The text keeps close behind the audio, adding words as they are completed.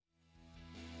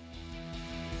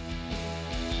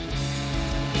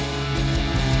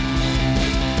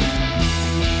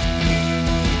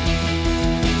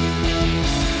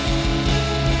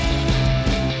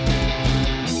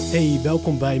Hey,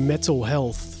 welkom bij Mental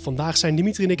Health. Vandaag zijn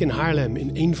Dimitri en ik in Haarlem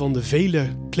in een van de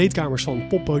vele kleedkamers van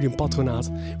Poppodium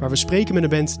Patronaat, waar we spreken met een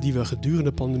band die we gedurende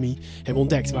de pandemie hebben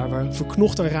ontdekt, waar we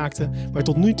verknocht aan raakten, maar we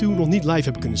tot nu toe nog niet live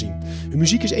hebben kunnen zien. Hun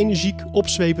muziek is energiek,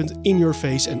 opzwepend, in your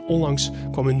face en onlangs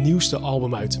kwam hun nieuwste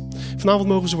album uit. Vanavond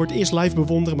mogen ze voor het eerst live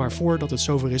bewonderen, maar voordat het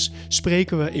zover is,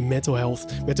 spreken we in Mental Health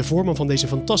met de voorman van deze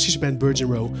fantastische band Birds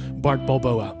in Row, Bart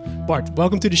Balboa. Bart,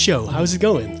 welcome to the show. How's it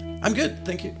going? I'm good,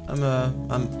 thank you.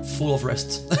 I'm full of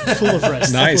rest. Full of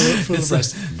rest. Nice. Full of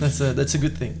rest. That's a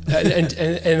good thing.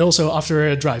 And also after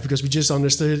a drive, because we just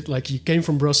understood, like you came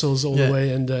from Brussels all the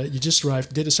way, and you just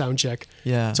arrived, did a sound check,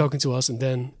 talking to us, and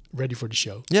then ready for the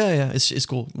show. Yeah, it's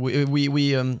cool.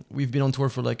 We've been on tour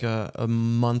for like a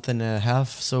month and a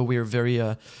half, so we're very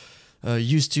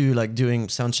used to like doing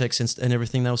sound checks and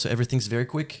everything now. So everything's very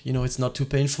quick. You know, it's not too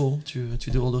painful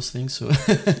to do all those things. So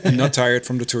You're not tired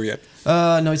from the tour yet?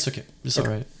 No, it's okay. It's all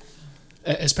right.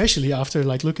 Especially after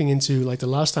like looking into like the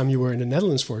last time you were in the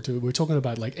Netherlands for a tour, we're talking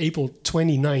about like April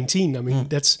 2019. I mean,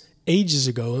 that's ages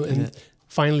ago, and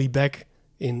finally back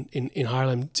in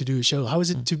Haarlem to do a show. How is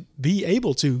it to be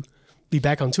able to be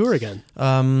back on tour again?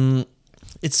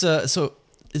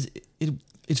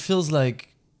 It feels like,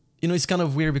 you know, it's kind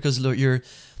of weird because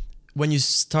when you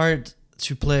start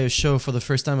to play a show for the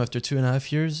first time after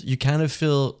 2.5 years, you kind of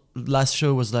feel last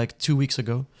show was like 2 weeks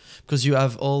ago, because you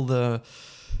have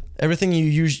everything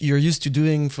you're used to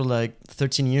doing for like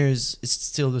 13 years. It's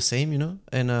still the same, you know,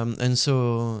 and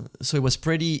so it was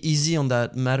pretty easy on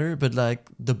that matter, but like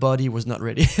the body was not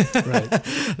ready. Right.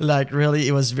 Like really,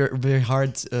 it was very very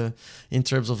hard in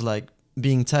terms of like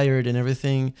being tired and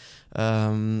everything.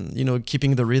 You know,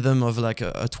 keeping the rhythm of like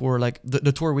a tour. Like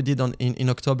the tour we did in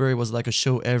October, it was like a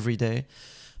show every day,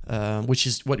 which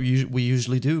is what we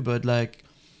usually do. But like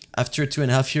after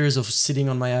 2.5 years of sitting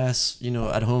on my ass, you know,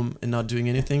 at home and not doing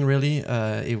anything really,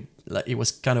 it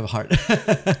was kind of hard.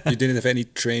 You didn't have any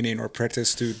training or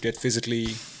practice to get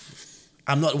physically...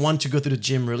 I'm not one to go to the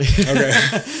gym really. Okay.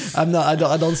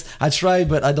 I try,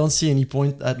 but I don't see any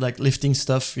point at like lifting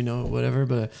stuff, you know, whatever.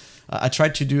 But I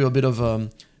tried to do a bit of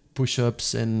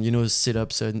push-ups and, you know,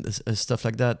 sit-ups and stuff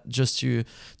like that, just to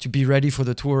be ready for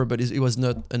the tour. But it was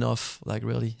not enough, like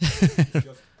really.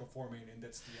 Just performing, and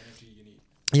that's the energy you need.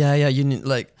 Yeah, you need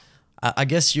like, I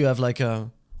guess you have like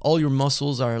all your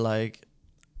muscles are like,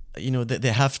 you know,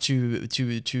 they have to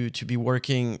be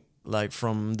working like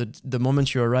from the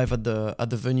moment you arrive at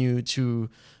the venue to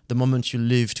the moment you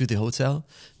leave to the hotel,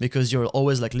 because you're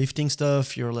always like lifting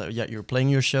stuff. You're playing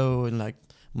your show, and like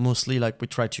mostly like we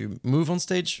try to move on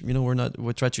stage. You know,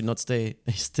 we try to not stay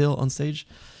still on stage,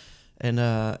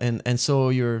 and so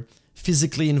you're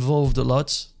physically involved a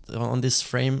lot on this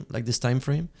frame, like this time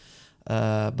frame,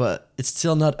 but it's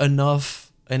still not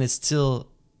enough, and it's still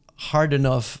hard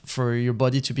enough for your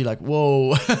body to be like,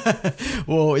 whoa,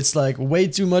 it's like way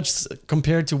too much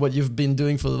compared to what you've been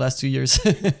doing for the last 2 years.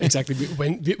 Exactly,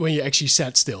 when you actually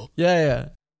sat still. Yeah.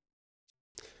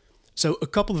 So a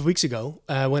couple of weeks ago,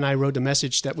 when I wrote the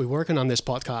message that we're working on this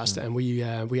podcast, and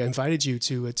we invited you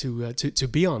to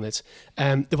be on it,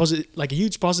 there was a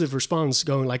huge positive response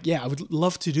going like, yeah, I would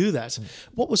love to do that.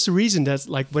 What was the reason that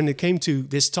like when it came to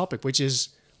this topic, which is,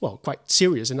 well, quite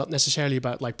serious and not necessarily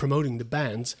about like promoting the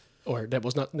band, or that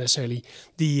was not necessarily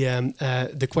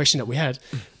the question that we had.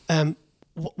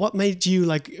 What made you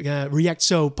like react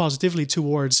so positively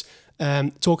towards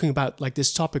talking about like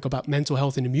this topic about mental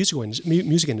health in the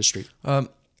music industry?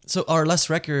 So our last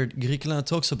record, Gris Klein,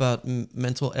 talks about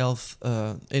mental health,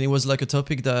 and it was like a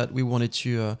topic that we wanted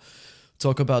to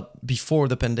talk about before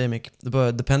the pandemic,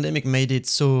 but the pandemic made it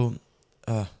so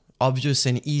obvious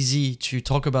and easy to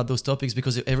talk about those topics,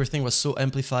 because everything was so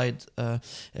amplified,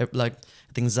 like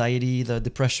the anxiety, the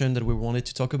depression that we wanted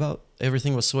to talk about.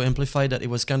 Everything was so amplified that it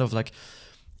was kind of like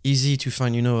easy to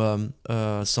find, you know,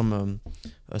 some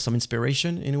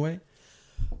inspiration in a way.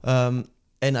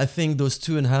 And I think those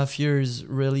 2.5 years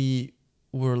really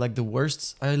were like the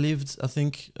worst I lived, I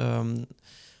think.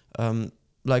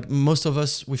 Like most of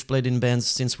us, we've played in bands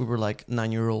since we were like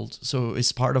 9-year-old. So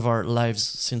it's part of our lives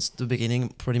since the beginning,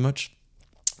 pretty much.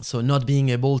 So not being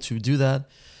able to do that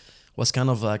was kind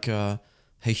of like a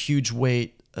huge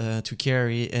weight to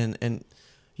carry. And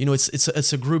you know,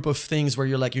 it's a group of things where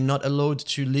you're not allowed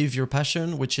to live your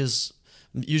passion, which is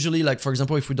usually like, for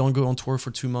example, if we don't go on tour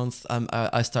for 2 months,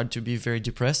 I start to be very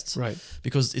depressed, right?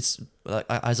 Because it's like,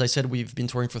 as I said, we've been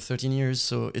touring for 13 years,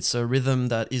 so it's a rhythm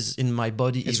that is in my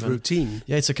body. It's routine.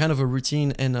 Yeah, it's a kind of a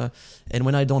routine, and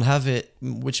when I don't have it,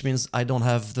 which means I don't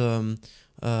have the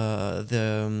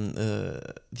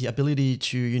ability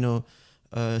to, you know,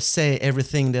 say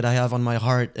everything that I have on my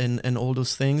heart and all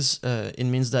those things. It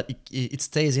means that it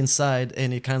stays inside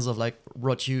and it kind of like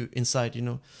rot you inside, you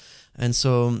know. And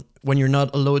so when you're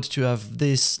not allowed to have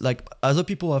this, like other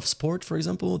people have sport, for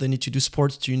example, they need to do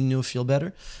sports to, you know, feel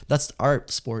better. That's our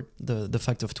sport, the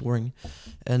fact of touring.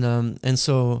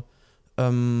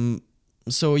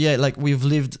 So yeah, like we've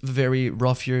lived very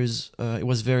rough years. It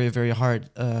was very, very hard.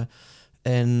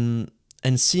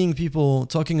 And seeing people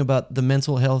talking about the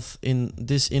mental health in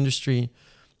this industry,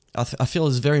 I feel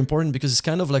is very important because it's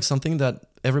kind of like something that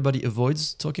everybody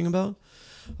avoids talking about.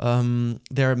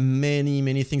 There are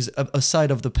many things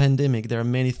aside of the pandemic. There are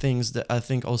many things that I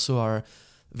think also are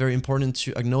very important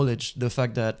to acknowledge. The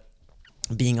fact that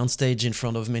being on stage in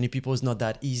front of many people is not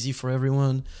that easy for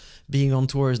everyone. Being on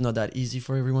tour is not that easy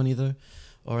for everyone either.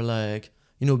 Or like,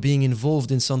 you know, being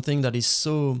involved in something that is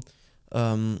so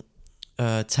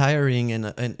tiring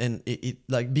and it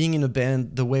like being in a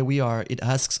band the way we are, it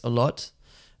asks a lot.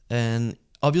 And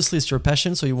obviously it's your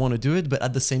passion, so you want to do it, but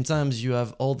at the same time you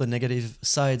have all the negative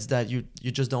sides that you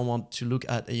just don't want to look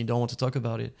at and you don't want to talk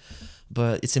about it.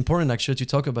 But it's important actually to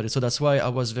talk about it. So that's why I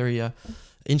was very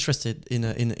interested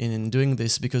in doing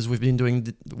this, because we've been doing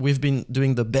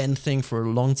the band thing for a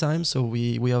long time, so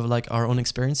we have like our own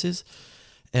experiences.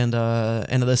 And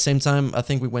at the same time, I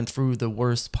think we went through the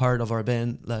worst part of our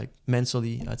band, like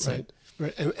mentally, I'd say.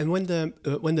 Right. And when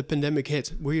the pandemic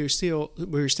hit, were you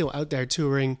still out there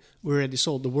touring? Were you already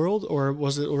sold the world, or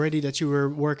was it already that you were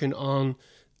working on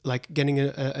like getting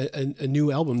a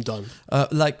new album done?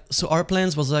 So our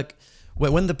plans was like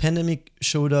when the pandemic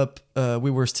showed up,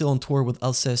 we were still on tour with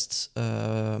Alceste,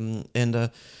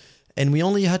 and we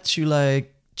only had to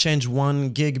like change one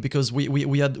gig because we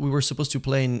were supposed to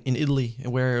play in Italy,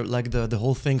 where like the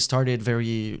whole thing started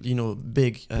very, you know,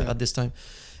 big at this time.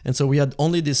 And so we had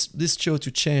only this show to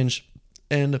change,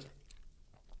 and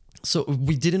so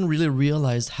we didn't really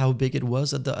realize how big it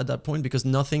was at that point, because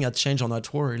nothing had changed on our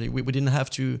tour. Really. We didn't have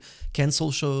to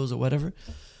cancel shows or whatever.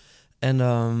 And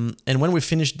when we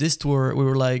finished this tour, we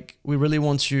were like, we really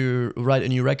want to write a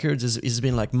new record. It's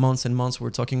been like months and months.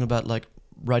 We're talking about like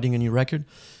writing a new record.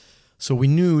 So we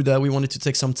knew that we wanted to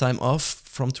take some time off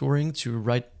from touring to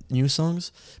write new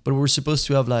songs, but we were supposed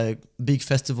to have like big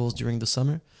festivals during the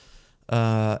summer.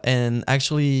 And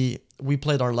actually, we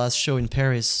played our last show in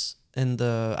Paris, and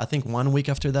I think 1 week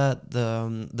after that,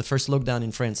 the first lockdown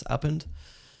in France happened,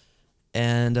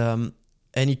 and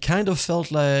it kind of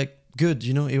felt like good,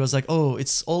 you know. It was like, oh,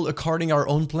 it's all according our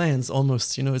own plans,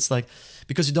 almost, you know. It's like,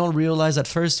 because you don't realize at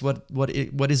first what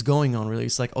is going on really.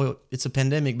 It's like, oh, it's a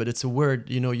pandemic, but it's a word,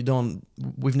 you know.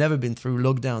 We've never been through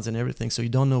lockdowns and everything, so you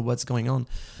don't know what's going on,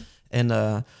 and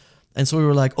so we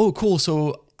were like, oh, cool.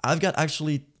 So I've got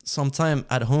actually some time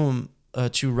at home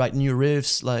to write new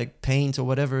riffs, like paint or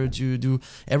whatever, to do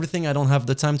everything I don't have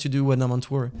the time to do when I'm on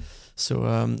tour.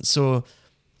 So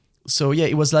yeah,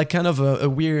 it was like kind of a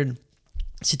weird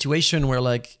situation where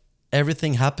like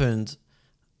everything happened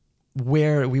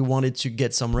where we wanted to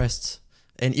get some rest,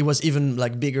 and it was even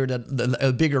like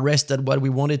a bigger rest than what we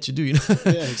wanted to do, you know?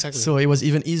 Yeah, exactly. So it was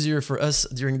even easier for us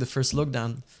during the first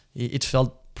lockdown. It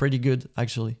felt pretty good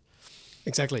actually.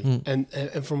 Exactly, and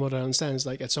from what I understand, it's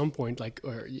like at some point, like,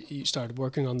 or you started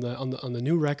working on the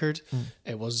new record.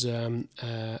 It was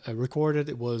recorded.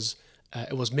 It was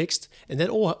mixed, and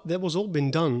that was all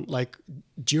been done like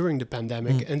during the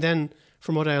pandemic. And then,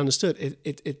 from what I understood,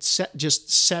 it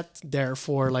sat there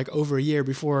for like over a year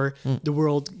before the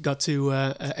world got to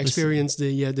experience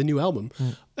the new album.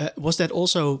 Was that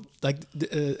also like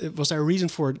was there a reason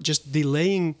for just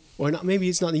delaying, or not? Maybe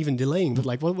it's not even delaying, but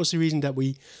like, what was the reason that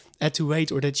we had to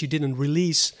wait, or that you didn't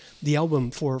release the album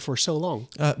for so long?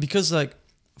 Because like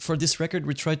for this record,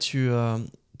 we tried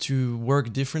to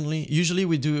work differently. Usually,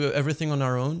 we do everything on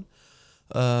our own.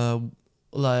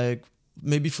 Like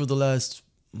maybe for the last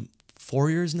 4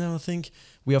 years now, I think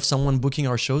we have someone booking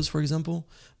our shows, for example.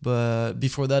 But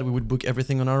before that, we would book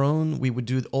everything on our own. We would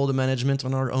do all the management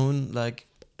on our own, like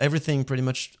everything pretty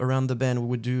much around the band we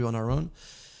would do on our own.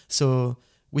 So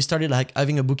we started like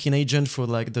having a booking agent for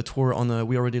like the tour on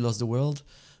We Already Lost the World.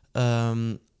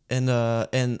 And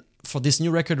for this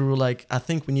new record, we were like, I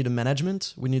think we need a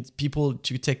management. We need people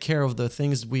to take care of the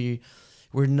things we're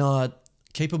not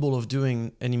capable of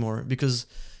doing anymore, because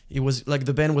it was like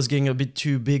the band was getting a bit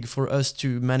too big for us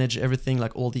to manage everything,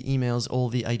 like all the emails, all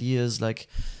the ideas, like,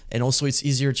 and also it's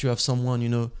easier to have someone, you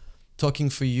know, talking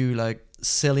for you, like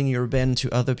selling your band to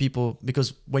other people,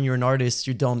 because when you're an artist,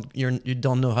 you don't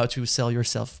know how to sell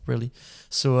yourself really.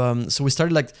 So we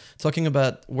started like talking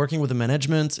about working with the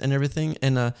management and everything,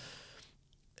 and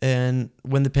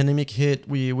when the pandemic hit,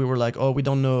 we were like, oh, we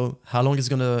don't know how long it's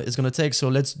gonna take, so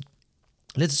let's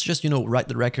let's just write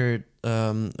the record,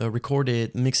 record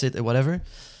it, mix it, whatever.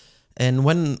 And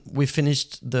when we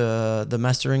finished the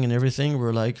mastering and everything,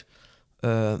 we're like,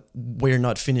 we're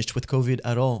not finished with COVID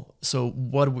at all. So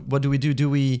what do we do? Do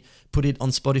we put it on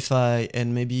Spotify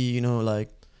and maybe like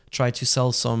try to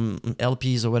sell some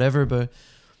LPs or whatever?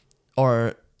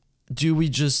 Or do we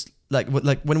just like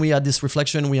when we had this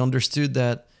reflection, we understood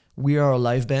that we are a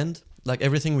live band. Like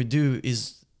everything we do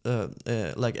is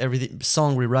like every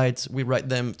song we write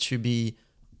them to be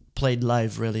played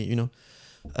live, really,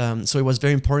 so it was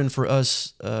very important for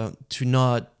us to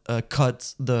not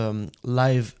cut the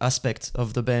live aspect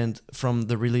of the band from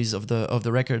the release of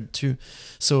the record too.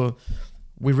 So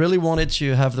we really wanted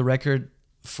to have the record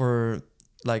for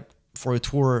a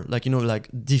tour,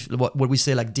 what we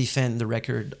say, like defend the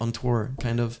record on tour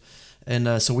kind of.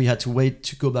 And so we had to wait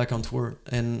to go back on tour,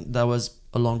 and that was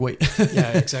a long wait.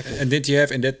 Yeah, exactly. And did you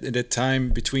have in that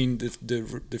time between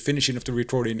the finishing of the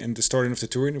recording and the starting of the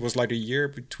touring, it was like a year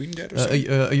between that or something?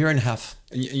 A year and a half.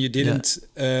 And you didn't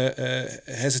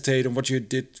hesitate on what you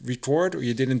did record, or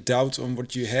you didn't doubt on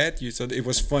what you had? You thought it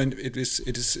was fun. It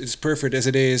is perfect as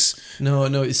it is. No,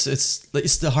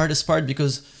 it's the hardest part,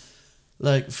 because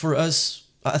like for us,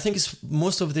 I think it's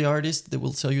most of the artists, they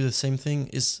will tell you the same thing,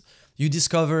 is you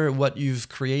discover what you've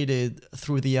created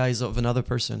through the eyes of another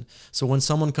person. So when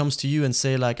someone comes to you and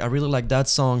say like, I really like that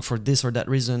song for this or that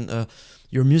reason,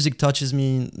 your music touches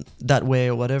me that way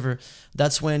or whatever,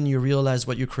 that's when you realize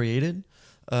what you created.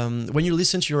 When you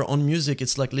listen to your own music,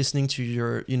 it's like listening to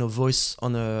your voice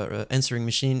on a answering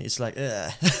machine. It's like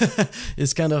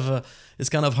it's kind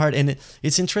of hard. And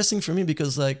it's interesting for me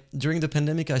because like during the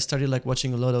pandemic, I started like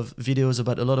watching a lot of videos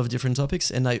about a lot of different topics,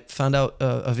 and I found out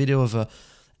a video of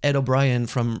Ed O'Brien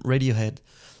from Radiohead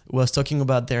was talking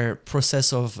about their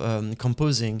process of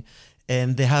composing,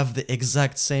 and they have the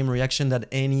exact same reaction that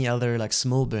any other like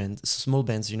small bands.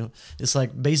 It's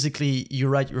like basically you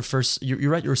write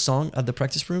your song at the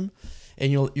practice room,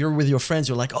 and you're with your friends.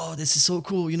 You're like, oh, this is so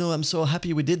cool. I'm so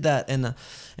happy we did that. And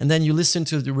then you listen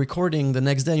to the recording the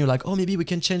next day, and you're like, oh, maybe we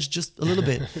can change just a little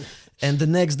bit. And the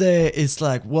next day, it's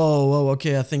like, whoa,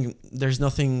 okay, I think there's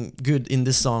nothing good in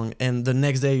this song. And the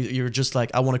next day, you're just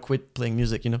like, I want to quit playing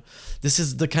music. This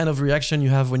is the kind of reaction you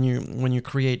have when you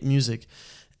create music.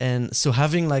 And so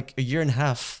having like a year and a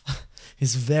half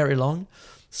is very long.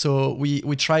 So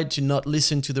we tried to not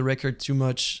listen to the record too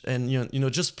much, and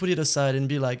just put it aside and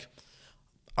be like,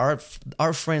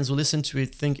 our friends who listen to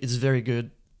it think it's very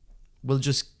good. We'll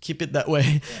just keep it that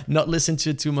way, not listen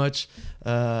to it too much,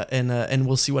 and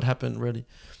we'll see what happens, really.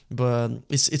 But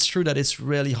it's true that it's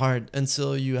really hard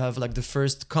until you have like the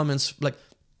first comments. Like,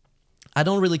 I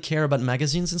don't really care about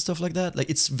magazines and stuff like that. Like,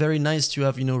 it's very nice to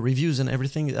have reviews and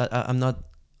everything. I'm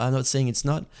not saying it's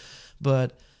not,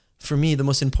 but for me the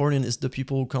most important is the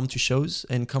people who come to shows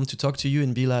and come to talk to you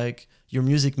and be like, your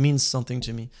music means something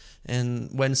to me. And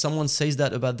when someone says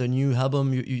that about the new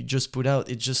album you just put out,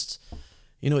 it just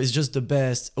it's just the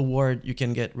best award you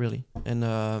can get, really. And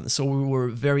so we were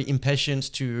very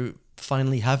impatient to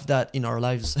finally have that in our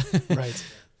lives. Right.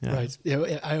 Yeah. Right.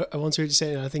 Yeah, I once heard you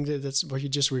say, and I think that's what you're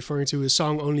just referring to. A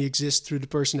song only exists through the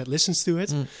person that listens to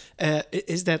it.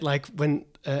 Is that like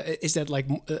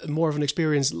more of an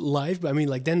experience live? I mean,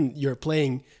 like then you're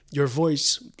playing your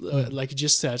voice, like you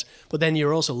just said, but then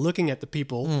you're also looking at the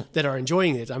people that are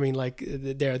enjoying it. I mean, like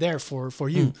they're there for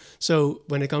you. So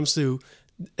when it comes to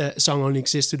a song only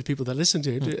exists to the people that listen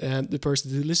to it, the person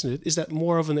who listens to it, is that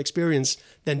more of an experience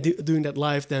than doing that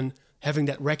live than having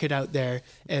that record out there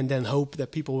and then hope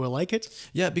that people will like it?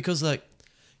 Yeah, because like,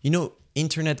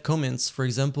 internet comments, for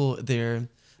example, they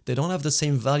don't have the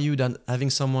same value than having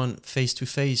someone face to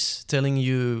face telling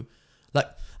you, like,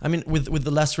 I mean, with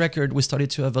the last record, we started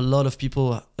to have a lot of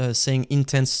people saying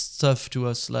intense stuff to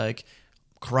us, like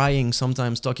crying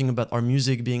sometimes, talking about our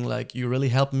music, being like, you really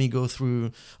helped me go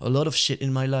through a lot of shit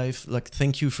in my life. Like,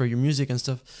 thank you for your music and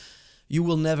stuff. You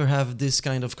will never have this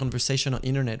kind of conversation on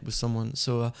internet with someone.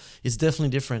 So it's definitely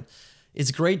different.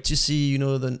 It's great to see,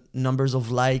 the numbers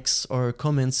of likes or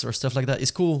comments or stuff like that.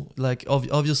 It's cool. Like,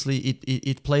 obviously,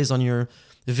 it plays on your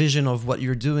vision of what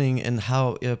you're doing and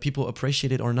how people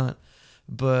appreciate it or not.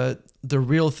 But the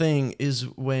real thing is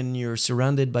when you're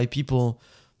surrounded by people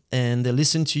and they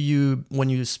listen to you when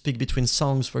you speak between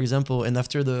songs, for example, and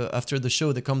after the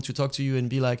show, they come to talk to you and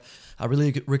be like, I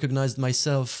really recognized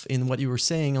myself in what you were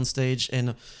saying on stage,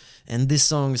 and this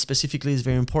song specifically is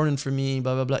very important for me,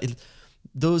 blah, blah, blah.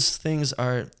 Those things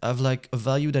have like a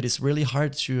value that is really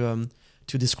hard to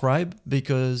describe,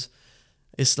 because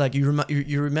it's like you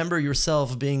remember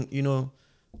yourself being,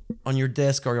 on your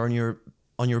desk or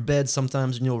on on your bed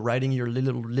sometimes, writing your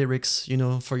little lyrics,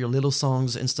 for your little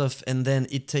songs and stuff, and then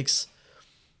it takes,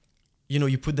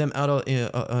 you put them out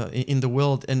in the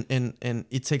world, and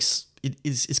it takes,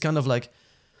 it's kind of like,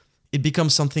 it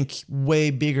becomes something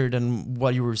way bigger than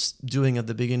what you were doing at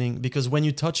the beginning, because when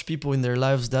you touch people in their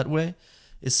lives that way,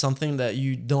 it's something that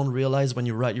you don't realize when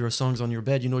you write your songs on your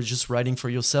bed, just writing for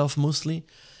yourself mostly,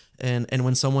 and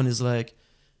when someone is like,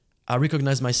 I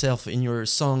recognize myself in your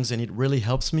songs and it really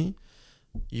helps me,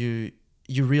 you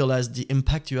realize the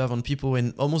impact you have on people,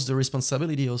 and almost the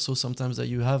responsibility also sometimes that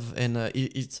you have, and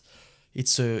it's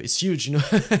huge,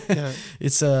 Yeah.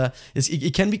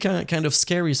 It can be kind of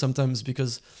scary sometimes,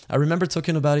 because I remember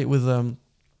talking about it with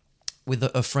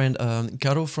a friend,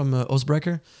 Caro from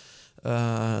Osbreaker,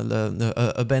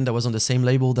 a band that was on the same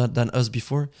label than us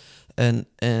before, and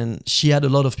she had a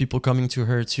lot of people coming to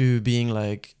her too, being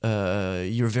like,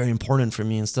 you're very important for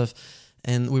me and stuff.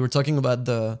 And we were talking about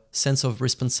the sense of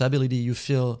responsibility you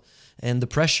feel and the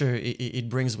pressure it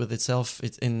brings with itself.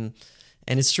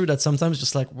 And it's true that sometimes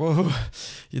just like, whoa,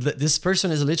 this person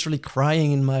is literally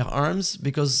crying in my arms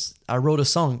because I wrote a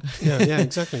song. Yeah,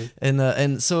 exactly.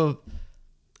 And so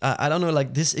I don't know,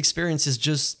 like, this experience is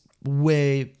just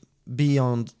way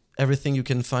beyond everything you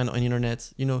can find on the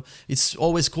internet. It's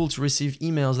always cool to receive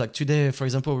emails. Like today, for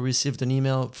example, we received an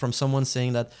email from someone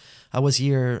saying that I was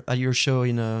here at your show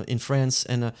in France,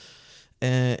 and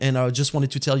I just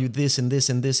wanted to tell you this and this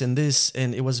and this and this,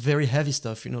 and it was very heavy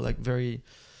stuff, like very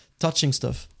touching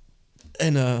stuff,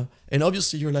 and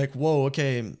obviously you're like, whoa,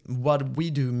 okay, what we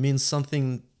do means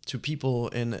something to people,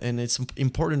 and it's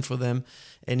important for them,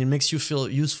 and it makes you feel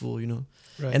useful,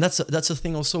 Right. And that's the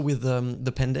thing also with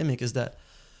the pandemic, is that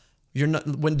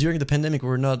during the pandemic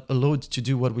we're not allowed to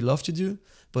do what we love to do,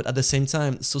 but at the same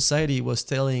time society was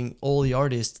telling all the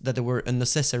artists that they were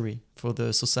unnecessary for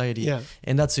the society. Yeah.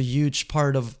 And that's a huge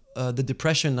part of the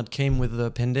depression that came with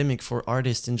the pandemic for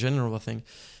artists in general, I think,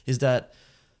 is that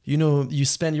you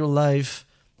spend your life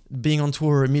being on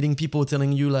tour, meeting people,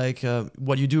 telling you like,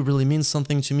 what you do really means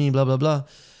something to me, blah blah blah,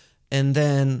 and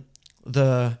then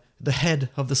the head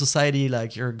of the society,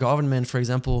 like your government, for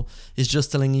example, is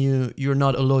just telling you you're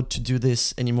not allowed to do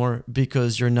this anymore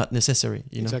because you're not necessary.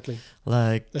 Exactly.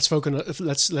 Like, let's focus.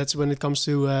 Let's when it comes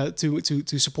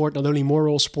to support, not only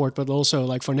moral support but also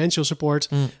like financial support.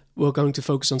 We're going to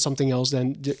focus on something else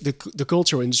than the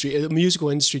cultural industry, the musical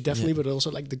industry definitely, but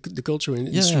also like the cultural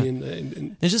industry.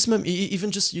 And it's just even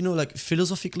just like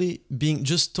philosophically being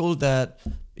just told that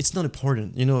it's not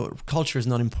important. Culture is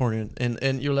not important,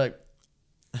 and you're like,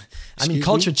 I mean,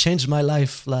 culture changed my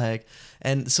life, like,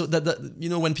 and so that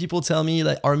when people tell me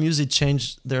like our music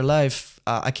changed their life,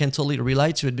 I can totally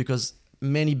relate to it, because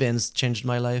many bands changed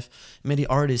my life, many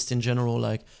artists in general,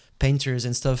 like painters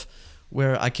and stuff,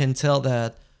 where I can tell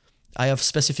that I have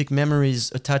specific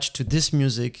memories attached to this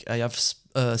music. I have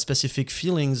specific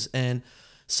feelings, and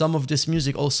some of this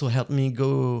music also helped me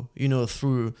go,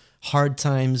 through hard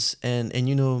times, and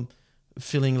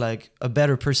feeling like a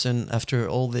better person after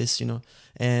all this,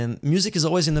 And music is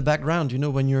always in the background,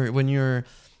 when you're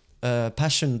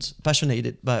passionate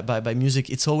by music,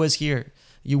 it's always here.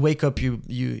 You wake up,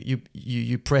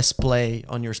 you press play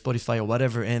on your Spotify or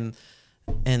whatever, and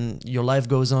your life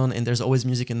goes on, and there's always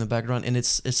music in the background, and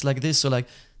it's like this. So like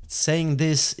saying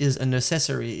this is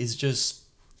unnecessary is just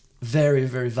very,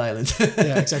 very violent.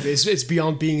 Yeah, exactly. It's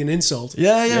beyond being an insult.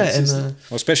 Yeah. Yes, And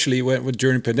especially when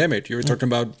during pandemic, you were talking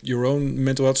about your own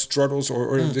mental health struggles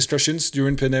or discussions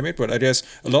during pandemic. But I guess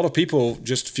a lot of people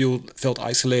just felt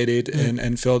isolated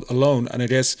and felt alone. And I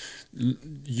guess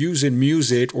using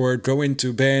music or going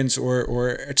to bands or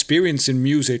experiencing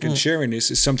music and sharing this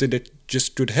is something that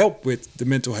just could help with the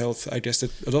mental health. I guess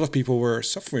that a lot of people were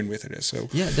suffering with it. So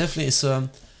yeah, definitely.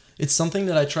 It's something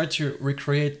that I try to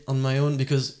recreate on my own,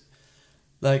 because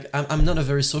like I'm not a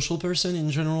very social person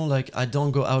in general. Like I don't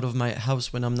go out of my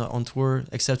house when I'm not on tour,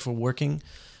 except for working.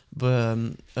 But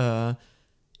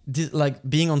like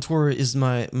being on tour is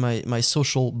my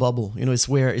social bubble. It's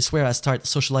where I start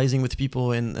socializing with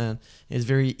people, and it's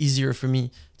very easier for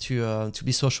me to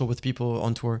be social with people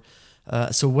on tour.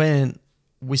 So when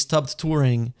we stopped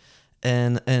touring,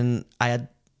 and I had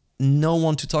no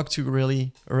one to talk to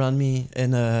really around me,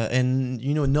 and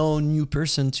no new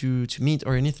person to meet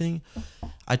or anything,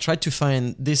 I tried to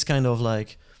find this kind of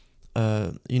like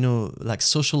like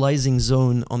socializing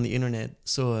zone on the internet.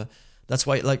 So that's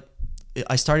why like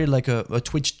I started like a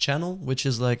Twitch channel, which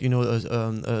is like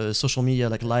a social media,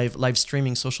 like live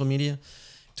streaming social media,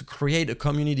 to create a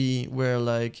community where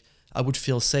like I would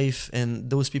feel safe and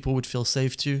those people would feel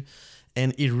safe too.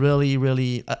 And it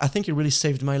really, I think it really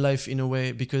saved my life in a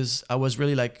way, because I was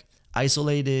really like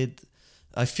isolated,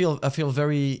 I feel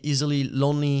very easily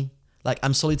lonely. Like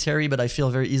I'm solitary, but I feel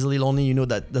very easily lonely. You know,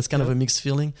 that's kind of a mixed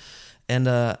feeling, and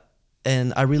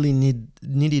I really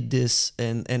needed this,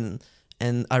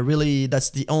 and I really, that's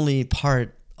the only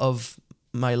part of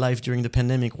my life during the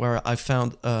pandemic where I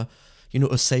found a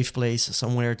safe place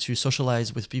somewhere to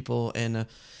socialize with people and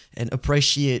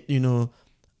appreciate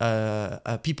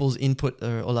people's input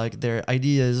or like their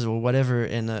ideas or whatever,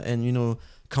 and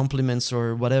compliments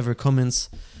or whatever, comments.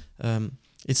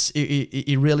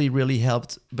 It really, really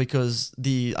helped, because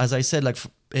as I said,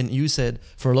 and you said,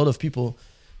 for a lot of people,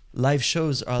 live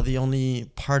shows are the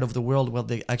only part of the world where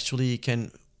they actually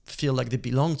can feel like they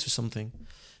belong to something.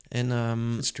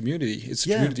 And it's community. It's a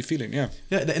community feeling. Yeah.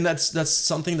 And that's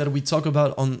something that we talk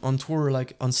about on tour,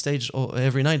 like on stage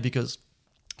every night, because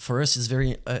for us it's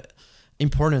very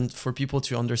important for people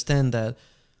to understand that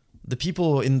the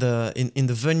people in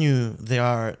the venue they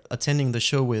are attending the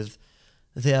show with,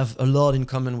 they have a lot in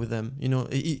common with them.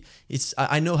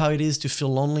 I know how it is to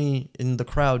feel lonely in the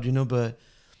crowd, but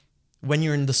when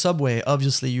you're in the subway,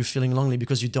 obviously you're feeling lonely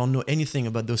because you don't know anything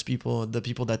about those people, the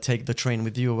people that take the train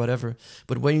with you or whatever.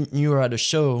 But when you're at a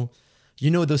show,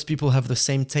 those people have the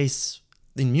same tastes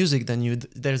in music than you.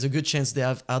 There's a good chance they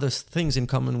have other things in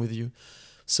common with you.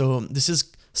 So this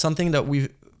is something that we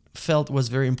felt was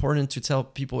very important to tell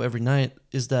people every night,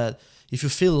 is that if you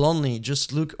feel lonely,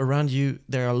 just look around you.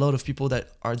 There are a lot of people that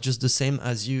are just the same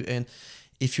as you, and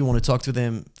if you want to talk to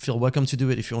them, feel welcome to do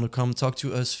it. If you want to come talk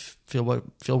to us,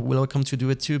 feel welcome to do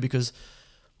it too, because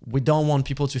we don't want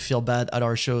people to feel bad at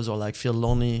our shows or like feel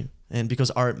lonely. And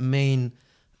because our main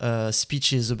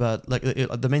speeches about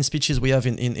the main speeches we have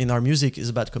in our music is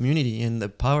about community and the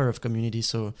power of community.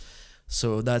 So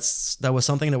that was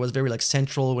something that was very like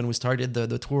central when we started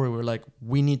the tour. We were like,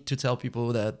 we need to tell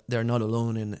people that they're not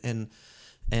alone,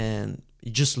 and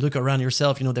you just look around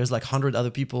yourself, there's like 100 other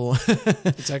people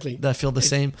exactly that feel the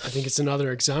same. I think it's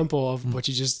another example of what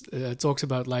you just talked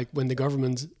about, like when the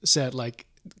government said like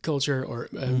culture or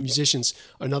musicians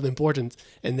are not important,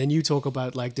 and then you talk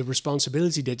about like the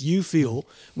responsibility that you feel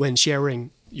when sharing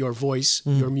your voice,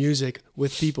 your music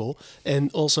with people,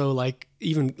 and also like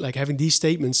even like having these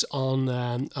statements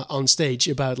on stage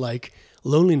about like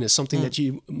loneliness, something that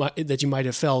you might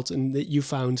have felt, and that you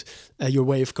found your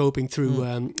way of coping through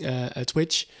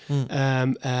Twitch,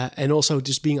 and also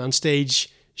just being on stage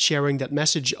sharing that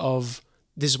message of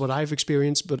this is what I've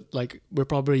experienced, but like there's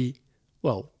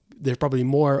probably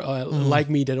more like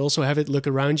me that also have it. Look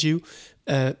around you,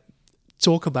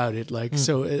 talk about it, like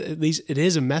so at least it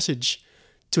is a message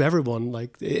to everyone.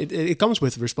 Like it comes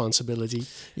with responsibility.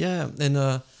 Yeah, and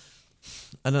I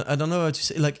don't know how to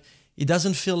say, like, it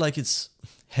doesn't feel like it's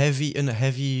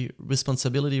heavy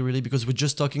responsibility really, because we're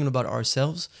just talking about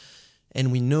ourselves,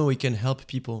 and we know it can help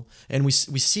people, and we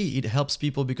see it helps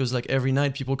people, because like every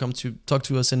night people come to talk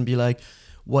to us and be like,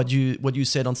 what you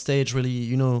said on stage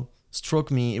really struck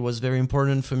me. It was very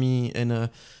important for me, and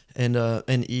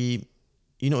it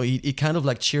kind of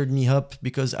like cheered me up,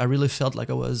 because I really felt like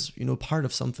I was part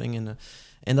of something, and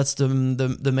that's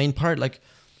the main part. Like,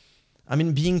 I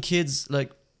mean, being kids,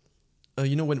 like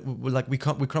when we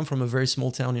come from a very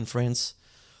small town in France.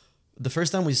 The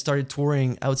first time we started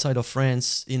touring outside of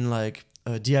France in like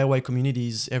DIY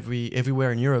communities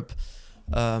everywhere in Europe,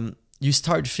 you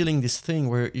start feeling this thing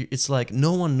where it's like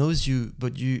no one knows you,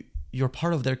 but you're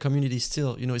part of their community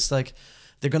still. It's like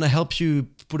they're gonna help you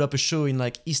put up a show in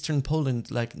like Eastern Poland,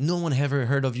 like no one ever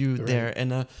heard of you there,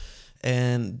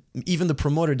 and even the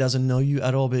promoter doesn't know you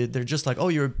at all, but they're just like, oh,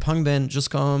 you're a punk band,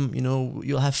 just come,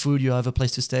 you'll have food, you'll have a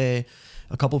place to stay,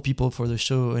 a couple people for the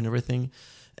show and everything,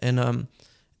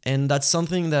 and that's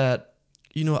something that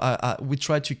we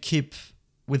try to keep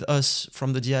with us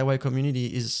from the DIY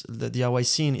community, is the DIY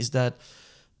scene, is that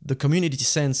the community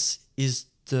sense is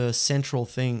the central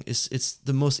thing. It's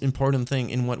the most important thing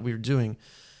in what we're doing.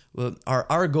 Well,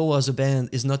 our goal as a band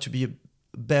is not to be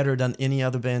better than any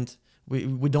other band.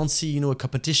 We don't see a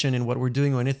competition in what we're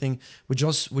doing or anything. We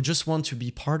just want to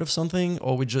be part of something,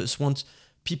 or we just want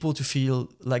people to feel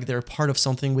like they're part of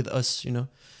something with us.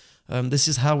 This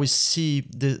is how we see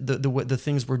the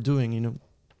things we're doing.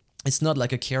 It's not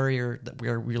like a carrier that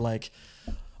we're like,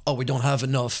 oh, we don't have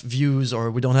enough views, or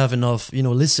we don't have enough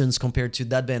listens compared to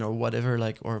that band or whatever,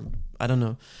 like, or I don't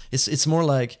know. It's more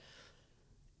like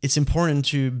it's important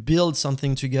to build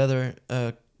something together,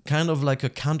 kind of like a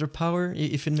counterpower,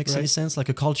 if it makes any sense, like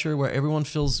a culture where everyone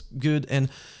feels good and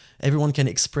everyone can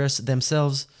express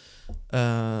themselves,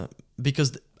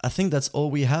 because I think that's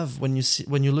all we have when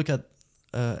you look at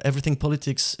everything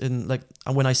politics, and like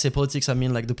when I say politics, I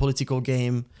mean like the political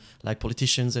game, like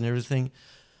politicians and everything.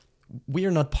 we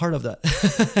are not part of that.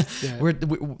 Yeah.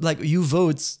 we like, you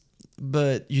vote,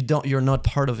 but you're not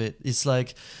part of it. It's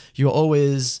like you're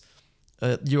always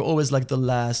like the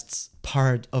last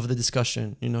part of the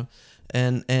discussion, you know.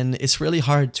 And it's really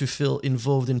hard to feel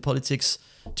involved in politics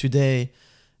today.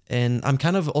 And I'm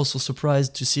kind of also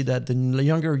surprised to see that the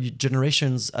younger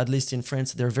generations, at least in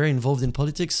France, they're very involved in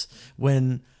politics,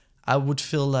 when I would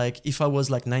feel like if I was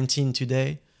like 19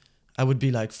 today, I would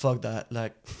be like, fuck that.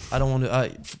 Like, I don't want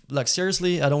to, like,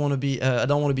 seriously, I don't want to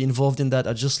be involved in that.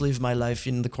 I just live my life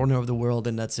in the corner of the world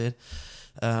and that's it.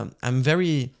 I'm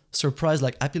very surprised,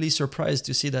 like happily surprised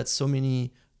to see that so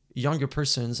many younger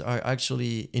persons are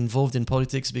actually involved in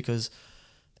politics, because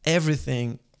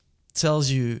everything tells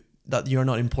you that you're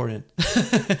not important.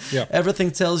 Yeah.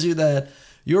 Everything tells you that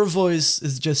your voice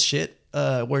is just shit.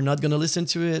 We're not gonna listen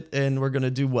to it, and we're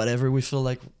gonna do whatever we feel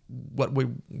like,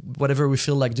 whatever we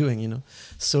feel like doing, you know.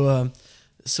 So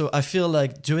I feel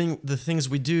like doing the things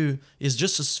we do is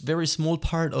just a very small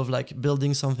part of like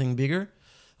building something bigger,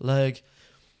 like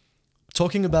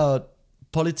talking about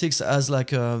politics as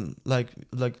like you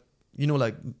know,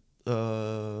 like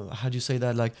how do you say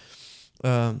that,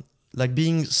 like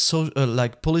being so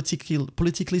like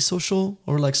politically social,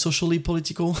 or like socially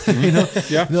political. You know,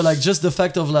 Yeah. you know, like just the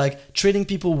fact of like treating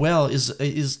people well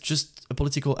is just a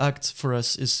political act for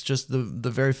us. It's just the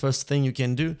very first thing you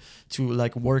can do to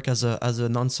like work as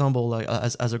an ensemble, like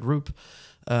as a group.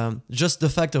 Just the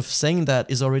fact of saying that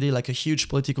is already like a huge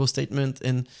political statement,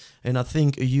 and I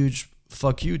think a huge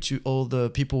fuck you to all the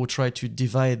people who try to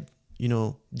divide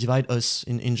us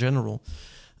in general.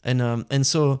 And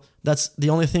so that's the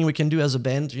only thing we can do as a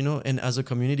band, you know, and as a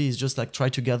community, is just like try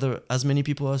to gather as many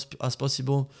people as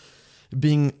possible,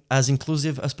 being as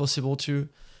inclusive as possible too,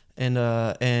 and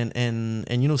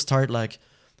you know, start like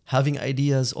having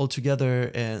ideas all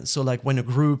together. And so like when a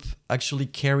group actually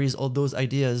carries all those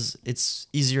ideas, it's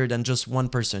easier than just one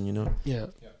person, you know. Yeah.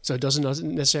 So it doesn't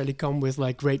necessarily come with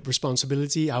like great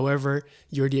responsibility. However,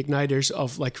 you're the igniters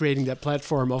of like creating that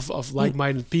platform of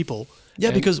like-minded people. Yeah,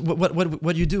 And because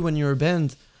what you do when you're a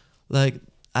band, like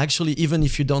actually, even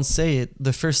if you don't say it,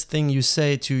 the first thing you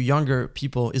say to younger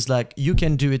people is like, you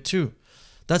can do it too.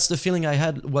 That's the feeling I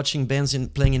had watching bands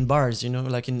playing in bars, you know,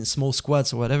 like in small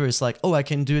squads or whatever. It's like, oh, I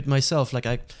can do it myself. Like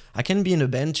I can be in a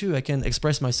band too. I can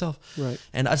express myself. Right.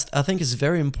 And I think it's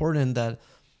very important that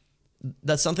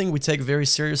that's something we take very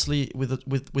seriously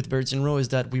with Birds in Row, is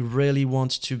that we really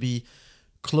want to be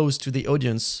close to the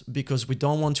audience, because we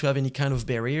don't want to have any kind of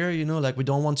barrier, you know, like we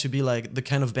don't want to be like the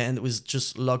kind of band that was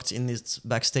just locked in its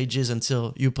backstages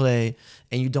until you play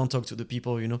and you don't talk to the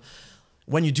people, you know.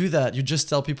 When you do that, you just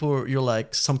tell people you're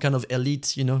like some kind of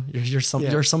elite, you know, you're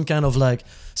some kind of like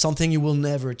something you will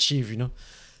never achieve, you know.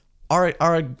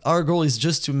 Our goal is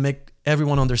just to make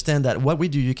everyone understand that what we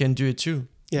do, you can do it too.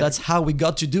 Yeah. That's how we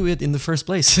got to do it in the first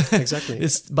place. Exactly.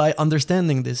 It's by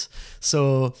understanding this.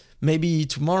 So maybe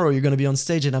tomorrow you're going to be on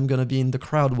stage and I'm going to be in the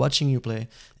crowd watching you play.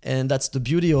 And that's the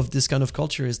beauty of this kind of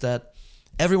culture, is that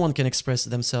everyone can express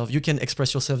themselves. You can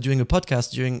express yourself doing a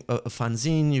podcast, doing a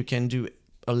fanzine, you can do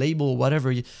a label,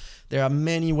 whatever. There are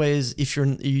many ways. If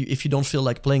you don't feel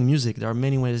like playing music, there are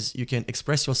many ways you can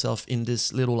express yourself in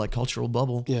this little like cultural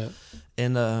bubble. Yeah.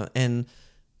 And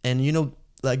you know,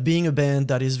 like being a band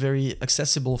that is very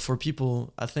accessible for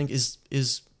people, I think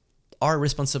is our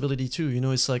responsibility too. You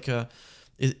know, it's like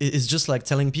it's just like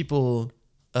telling people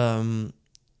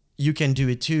you can do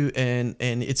it too, and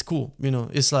it's cool. You know,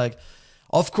 it's like,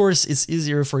 of course, it's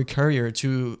easier for a career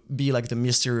to be like the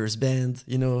mysterious band.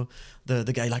 You know,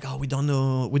 the guy like, oh, we don't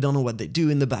know what they do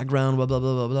in the background, blah blah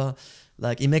blah blah blah.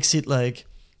 Like it makes it like,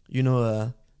 you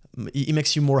know, it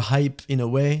makes you more hype in a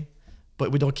way.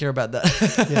 But we don't care about that.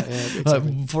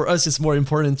 Exactly. For us, it's more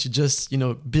important to just, you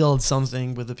know, build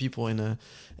something with the people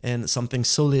and something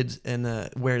solid, and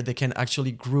where they can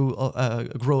actually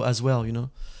grow as well. You know,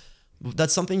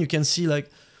 that's something you can see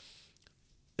like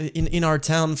in our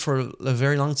town for a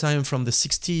very long time, from the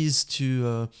 60s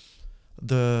to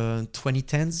the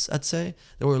 2010s. I'd say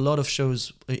there were a lot of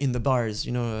shows in the bars.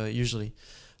 You know, usually,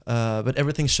 but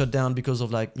everything shut down because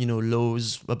of like, you know,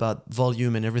 laws about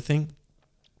volume and everything.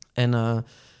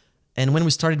 And when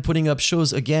we started putting up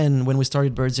shows again, when we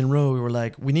started Birds in Row, we were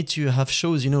like, we need to have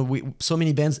shows. You know, so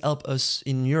many bands help us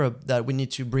in Europe that we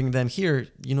need to bring them here,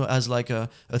 you know, as like a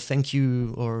thank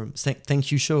you or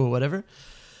thank you show or whatever.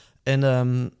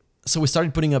 And so we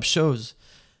started putting up shows,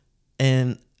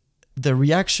 and the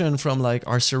reaction from like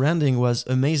our surrounding was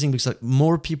amazing, because like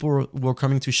more people were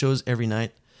coming to shows every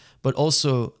night, but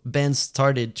also bands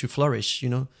started to flourish. You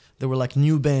know, there were like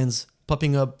new bands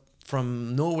popping up from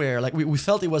nowhere. Like we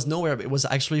felt it was nowhere, but it was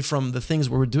actually from the things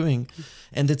we were doing.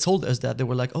 And they told us that. They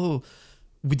were like, oh,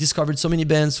 we discovered so many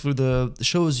bands through the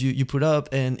shows you put up,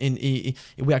 and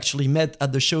we actually met at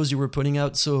the shows you were putting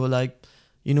out. So like,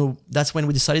 you know, that's when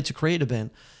we decided to create a band.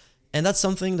 And that's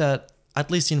something that, at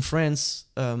least in France,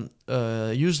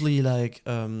 usually like,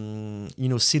 you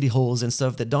know, city halls and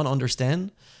stuff that don't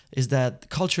understand is that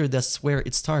culture, that's where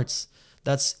it starts.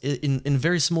 That's in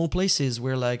very small places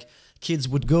where like kids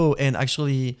would go and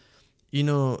actually, you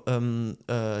know,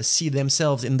 see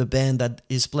themselves in the band that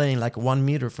is playing like 1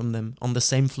 meter from them on the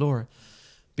same floor.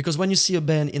 Because when you see a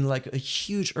band in like a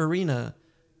huge arena,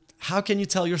 how can you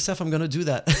tell yourself I'm going to do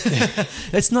that?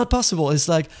 It's not possible. It's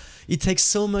like, it takes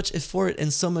so much effort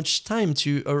and so much time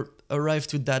to arrive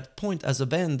to that point as a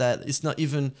band that it's not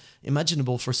even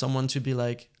imaginable for someone to be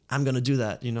like, I'm going to do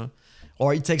that, you know?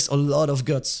 Or it takes a lot of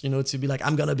guts, you know, to be like,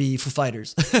 I'm going to be Foo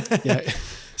Fighters. Yeah.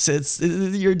 So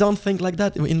you don't think like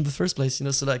that in the first place, you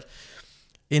know? So like,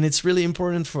 and it's really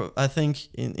important for, I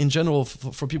think, in general,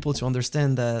 for people to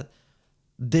understand that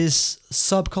these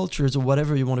subcultures, or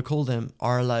whatever you want to call them,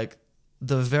 are like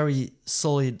the very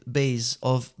solid base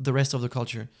of the rest of the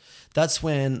culture. That's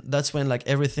when like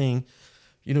everything,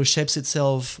 you know, shapes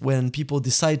itself, when people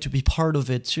decide to be part of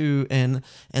it too, and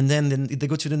then they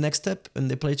go to the next step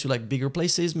and they play to like bigger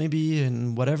places maybe,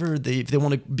 and whatever, if they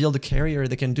want to build a career,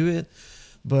 they can do it.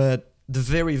 But the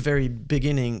very, very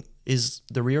beginning is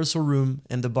the rehearsal room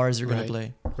and the bars you're going to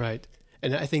play. Right.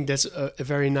 And I think that's a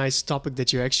very nice topic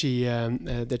that you're actually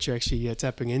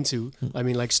tapping into. I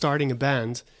mean, like starting a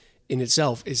band in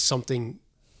itself is something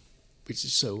which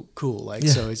is so cool. Like,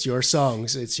 so it's your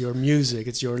songs, it's your music,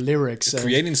 it's your lyrics.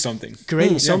 Creating something.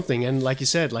 Something. And like you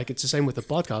said, like it's the same with the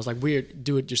podcast. Like we're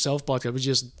do-it-yourself podcast. We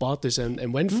just bought this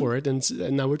and went for it. And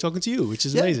now we're talking to you, which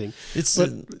is amazing. It's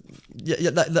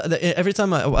every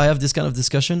time I have this kind of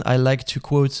discussion, I like to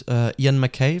quote Ian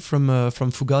MacKaye from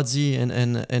Fugazi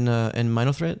and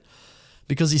Minor Threat,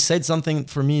 because he said something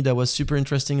for me that was super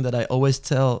interesting that I always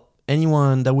tell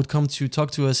anyone that would come to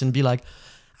talk to us and be like,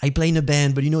 I play in a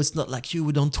band, but you know, it's not like you.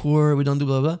 We don't tour. We don't do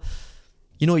blah, blah.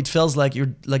 You know, it feels like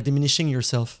you're like diminishing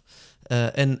yourself.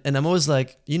 And I'm always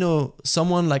like, you know,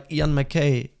 someone like Ian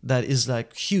MacKaye that is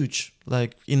like huge,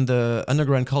 like in the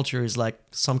underground culture, is like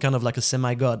some kind of like a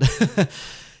semi-god.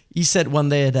 He said one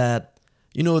day that,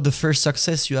 you know, the first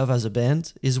success you have as a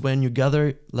band is when you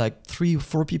gather like 3 or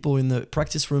 4 people in the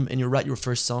practice room and you write your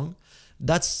first song.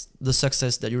 That's the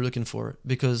success that you're looking for,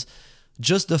 because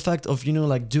just the fact of, you know,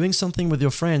 like doing something with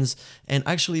your friends and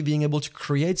actually being able to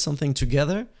create something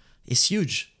together is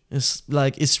huge. It's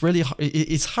like, it's really,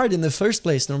 it's hard in the first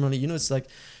place normally, you know, it's like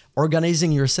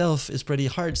organizing yourself is pretty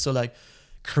hard. So like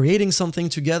creating something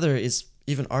together is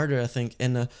even harder, I think.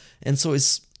 And so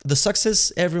it's the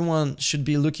success everyone should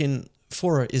be looking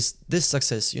for is this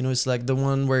success, you know, it's like the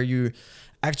one where you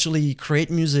actually create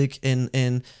music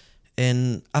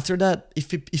and after that,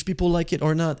 if people like it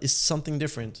or not, it's something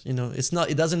different. You know, it's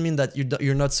not. It doesn't mean that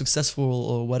you're not successful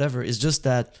or whatever. It's just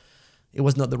that it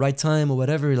was not the right time or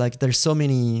whatever. Like there's so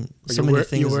many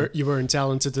things. You weren't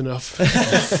talented enough.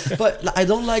 But I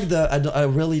don't like I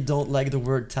really don't like the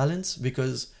word talent,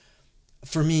 because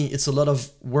for me it's a lot of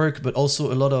work, but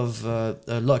also a lot of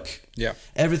luck. Yeah.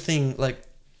 Everything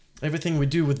we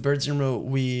do with Birds in Row,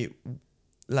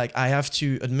 like I have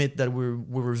to admit that we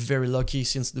were very lucky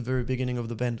since the very beginning of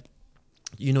the band,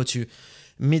 you know, to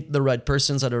meet the right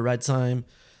persons at the right time,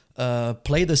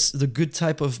 play the good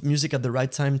type of music at the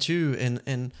right time too.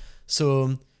 And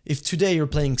so if today you're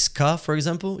playing ska, for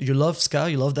example, you love ska,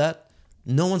 you love that,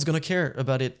 no one's gonna care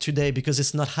about it today because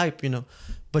it's not hype, you know.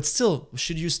 But still,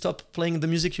 should you stop playing the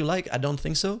music you like? I don't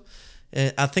think so.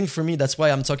 I think for me, that's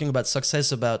why I'm talking about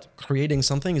success, about creating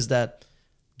something, is that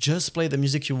just play the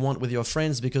music you want with your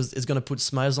friends, because it's going to put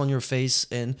smiles on your face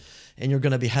and you're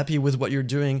going to be happy with what you're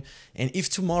doing. And if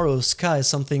tomorrow ska is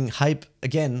something hype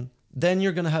again, then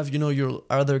you're going to have, you know, your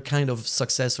other kind of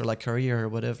success or like career or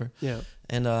whatever. Yeah.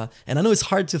 And I know it's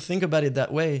hard to think about it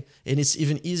that way. And it's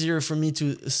even easier for me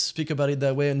to speak about it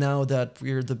that way now that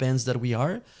we're the bands that we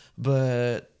are.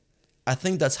 But I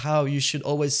think that's how you should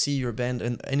always see your band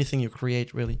and anything you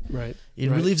create, really. Right.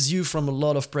 It relieves you from a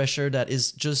lot of pressure that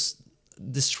is just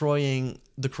destroying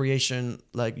the creation,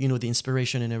 like, you know, the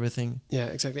inspiration and everything. Yeah,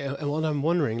 exactly. And what I'm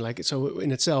wondering, like, so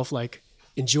in itself, like,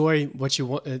 enjoy what you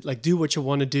want, like, do what you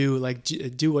want to do, like,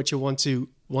 do what you want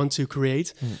to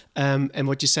create. And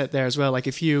what you said there as well, like,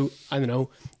 if you, I don't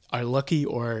know, are lucky,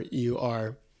 or you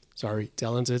are,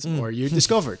 talented, or you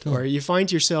discovered, or you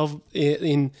find yourself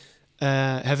in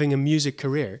having a music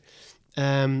career.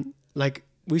 Like,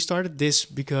 we started this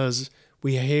because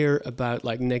we hear about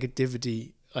like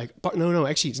negativity no,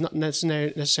 actually, it's not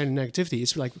necessarily negativity.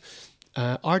 It's like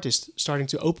artists starting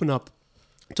to open up,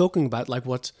 talking about like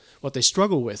what they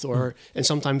struggle with, or and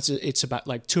sometimes it's about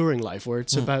like touring life, or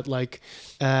it's about like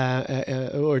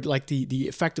or like the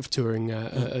effect of touring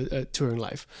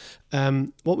life.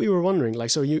 What we were wondering,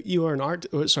 like, so you are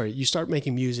you start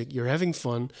making music, you're having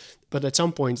fun, but at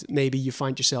some point maybe you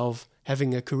find yourself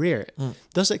having a career.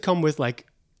 Does it come with like,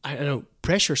 I don't know,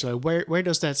 pressure? So where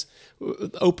does that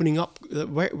opening up?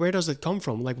 Where does it come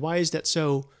from? Like, why is that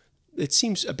so? It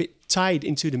seems a bit tied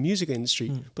into the music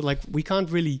industry, but like we can't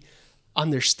really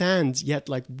understand yet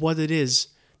like what it is,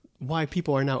 why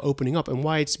people are now opening up, and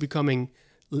why it's becoming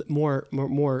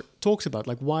more talked about.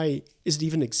 Like, why is it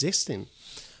even existing?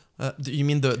 You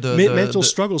mean the mental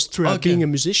struggles throughout being a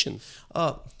musician?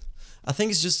 I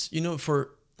think it's just,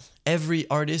 for every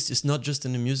artist, it's not just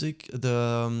in the music.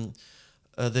 The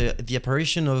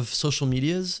apparition of social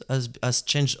medias has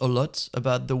changed a lot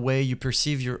about the way you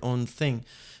perceive your own thing,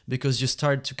 because you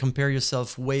start to compare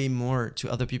yourself way more to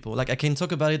other people. Like, I can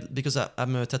talk about it because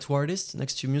I'm a tattoo artist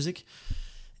next to music,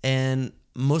 and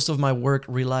most of my work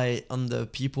rely on the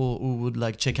people who would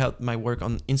like check out my work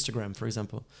on Instagram, for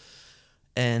example.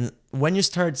 And when you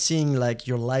start seeing like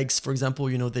your likes, for example,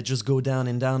 they just go down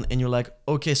and down, and you're like,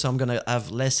 okay, so I'm gonna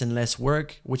have less and less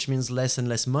work, which means less and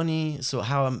less money. So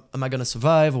how am I gonna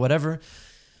survive, or whatever?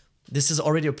 This is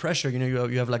already a pressure.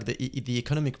 You have like the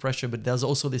economic pressure, but there's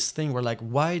also this thing where like,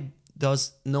 why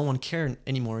does no one care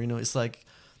anymore? It's like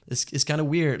it's kind of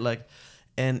weird. Like,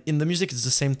 and in the music, it's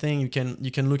the same thing. You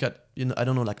can look at I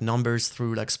don't know, like numbers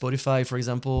through like Spotify, for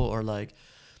example, or like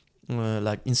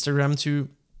Instagram too.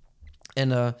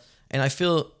 And I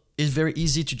feel it's very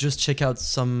easy to just check out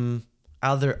some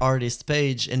other artist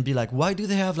page and be like, why do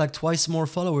they have like twice more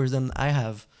followers than I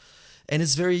have? And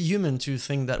it's very human to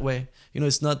think that way.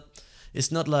 It's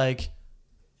not like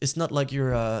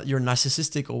you're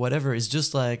narcissistic or whatever. It's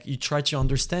just like you try to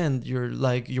understand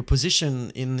your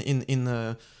position in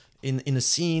a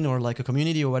scene or like a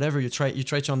community or whatever. You try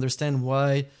to understand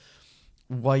why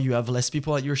you have less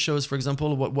people at your shows, for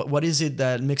example. What is it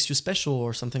that makes you special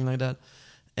or something like that?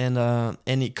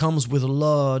 And it comes with a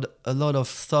lot of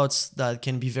thoughts that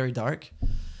can be very dark,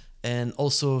 and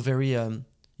also very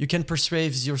you can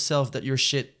persuade yourself that you're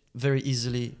shit very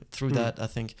easily through that, I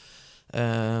think.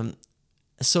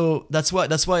 So that's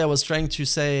why I was trying to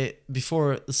say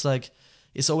before, it's like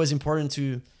it's always important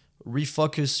to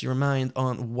refocus your mind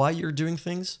on why you're doing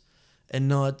things, and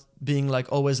not being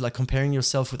like always like comparing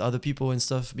yourself with other people and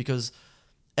stuff, because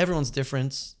everyone's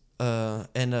different,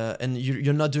 and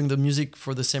you're not doing the music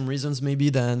for the same reasons maybe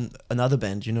than another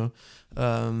band.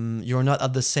 You're not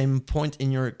at the same point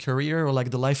in your career or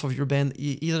like the life of your band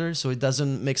either, so it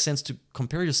doesn't make sense to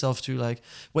compare yourself to like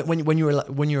when you're a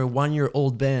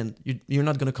 1-year-old band, you're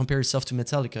not going to compare yourself to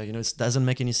Metallica. It doesn't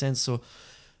make any sense. So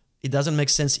it doesn't make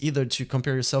sense either to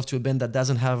compare yourself to a band that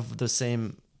doesn't have the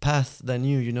same path than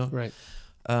you. Right.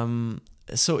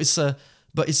 So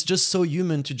but it's just so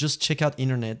human to just check out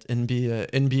internet and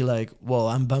be like, well,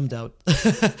 I'm bummed out.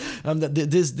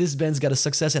 This band's got a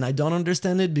success and I don't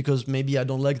understand it because maybe I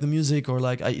don't like the music, or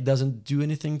like it doesn't do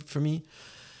anything for me,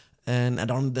 and I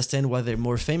don't understand why they're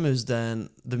more famous than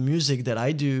the music that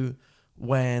I do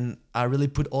when I really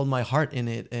put all my heart in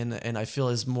it, and I feel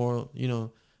it's more,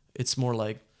 it's more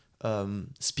like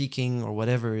speaking or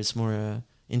whatever. It's more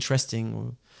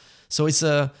interesting. So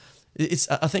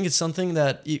I think it's something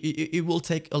that it will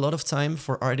take a lot of time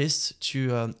for artists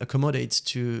to accommodate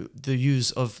to the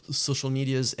use of social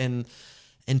medias and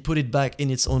put it back in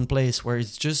its own place, where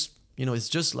it's just it's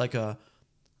just like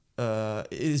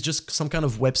it's just some kind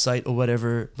of website or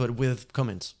whatever, but with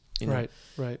comments. Right.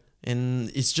 And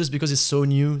it's just because it's so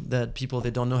new that people, they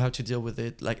don't know how to deal with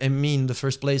it. Like, I mean, in the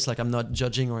first place, like, I'm not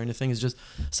judging or anything. It's just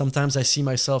sometimes I see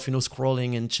myself,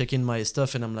 scrolling and checking my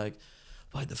stuff, and I'm like,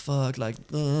 why the fuck, like,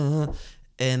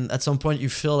 and at some point you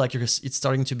feel like it's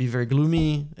starting to be very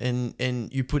gloomy,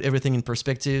 and you put everything in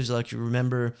perspective. Like, you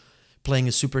remember playing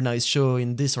a super nice show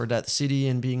in this or that city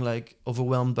and being like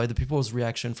overwhelmed by the people's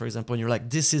reaction, for example, and you're like,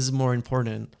 this is more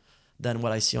important than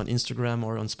what I see on Instagram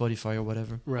or on Spotify or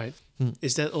whatever. Right.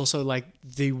 Is that also like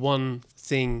the one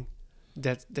thing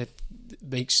that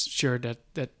makes sure that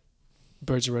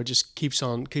Birds and Road just keeps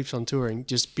on touring,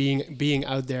 just being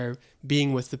out there,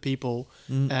 being with the people?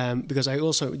 Because I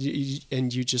also,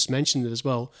 and you just mentioned it as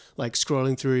well, like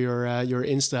scrolling through your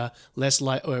Insta, less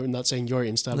like, or not saying your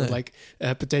Insta, but like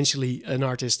potentially an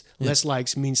artist, less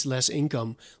likes means less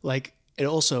income. Like, it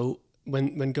also,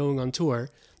 when going on tour,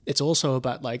 it's also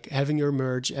about like having your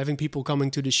merch, having people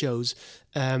coming to the shows.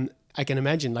 I can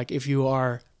imagine, like, if you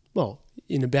are, well,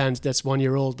 in a band that's 1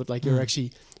 year old, but like you're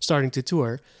actually starting to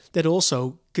tour, that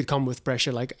also could come with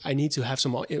pressure. Like I need to have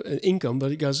some income, but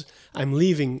because I'm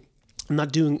leaving, I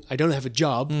don't have a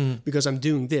job because I'm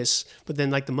doing this, but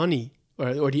then like the money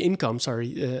or the income,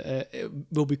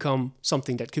 will become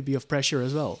something that could be of pressure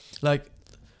as well. Like,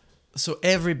 so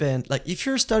every band, like if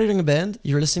you're starting a band,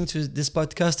 you're listening to this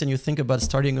podcast and you think about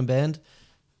starting a band,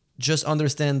 just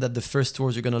understand that the first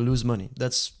tours you're gonna lose money.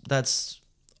 That's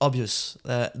obvious.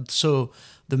 So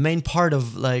the main part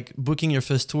of like booking your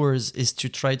first tours is to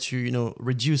try to, you know,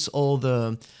 reduce all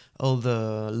the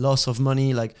loss of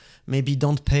money. Like maybe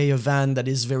don't pay a van that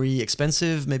is very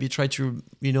expensive. Maybe try to,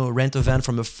 you know, rent a van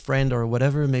from a friend or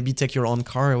whatever. Maybe take your own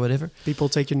car or whatever. People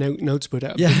take your notes, put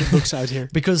the books out here.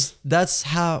 Because that's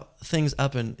how things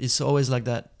happen. It's always like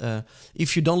that.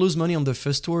 If you don't lose money on the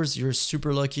first tours, you're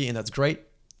super lucky and that's great.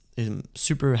 I'm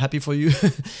super happy for you.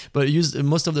 But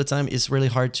most of the time, it's really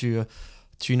hard to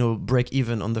you know, break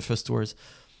even on the first tours.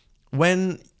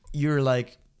 When you're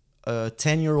like a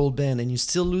 10-year-old band and you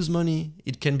still lose money,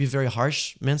 it can be very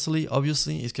harsh mentally.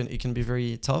 Obviously, it can be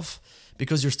very tough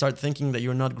because you start thinking that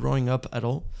you're not growing up at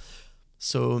all.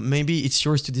 So maybe it's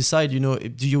yours to decide, you know,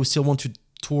 do you still want to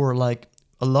tour like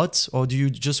a lot, or do you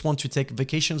just want to take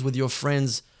vacations with your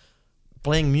friends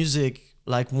playing music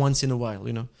like once in a while,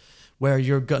 you know, where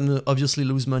you're gonna obviously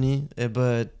lose money,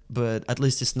 but at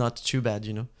least it's not too bad,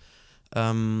 you know.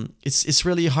 It's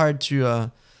really hard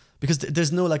to because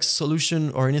there's no like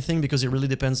solution or anything, because it really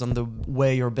depends on the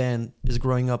way your band is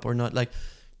growing up or not. Like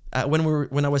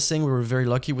when I was saying we were very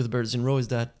lucky with Birds in Row, is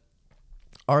that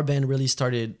our band really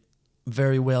started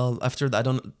very well after that.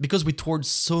 Because we toured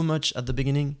so much at the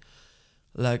beginning.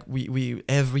 Like we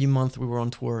every month we were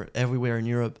on tour everywhere in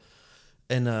Europe,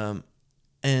 and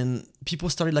people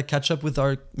started like catch up with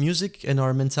our music and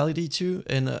our mentality too,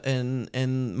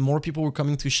 and more people were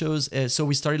coming to shows, so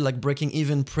we started like breaking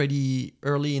even pretty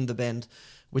early in the band,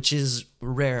 which is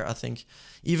rare, I think.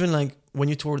 Even like when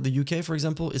you tour the UK, for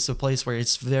example, it's a place where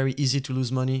it's very easy to lose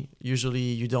money.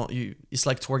 Usually it's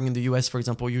like touring in the US, for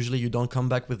example. Usually you don't come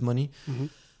back with money.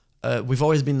 We've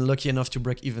always been lucky enough to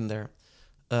break even there.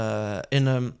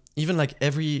 Even like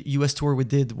every US tour we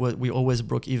did, we always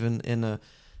broke even,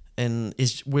 and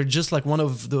we're just like one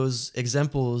of those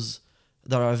examples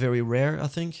that are very rare, I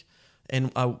think,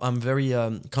 and I'm very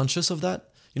conscious of that.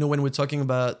 You know, when we're talking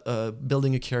about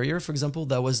building a career, for example,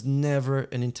 that was never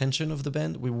an intention of the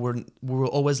band. We were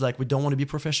always like, we don't want to be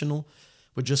professional.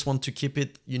 We just want to keep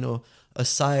it, you know,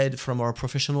 aside from our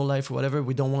professional life or whatever.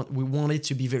 We want it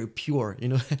to be very pure, you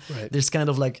know. Right. There's kind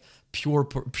of like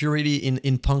purity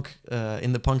in punk,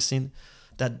 in the punk scene,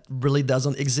 that really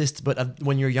doesn't exist. But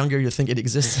when you're younger, you think it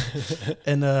exists.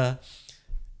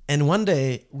 And one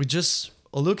day we just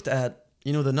looked at,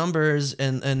 you know, the numbers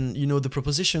and you know, the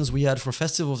propositions we had for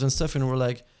festivals and stuff, and we're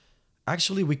like,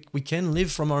 actually we can live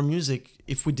from our music.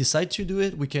 If we decide to do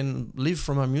it, we can live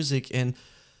from our music. And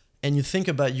you think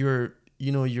about your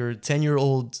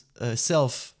 10-year-old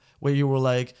self, where you were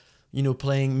like, you know,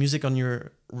 playing music on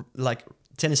your like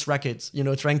tennis rackets, you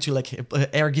know, trying to like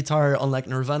air guitar on like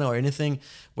Nirvana or anything,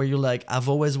 where you're like, I've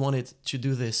always wanted to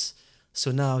do this. So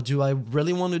now, do I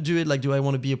really want to do it? Like, do I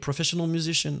want to be a professional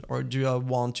musician, or do I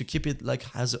want to keep it like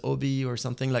as a hobby or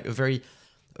something, like a very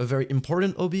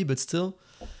important hobby, but still?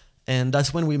 And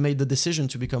that's when we made the decision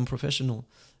to become professional.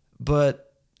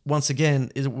 But once again,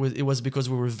 it was because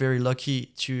we were very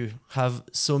lucky to have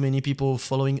so many people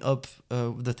following up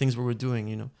the things we were doing,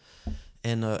 you know,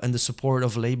 and the support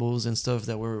of labels and stuff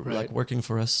that were like working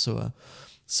for us.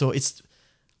 So it's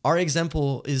our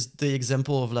example is the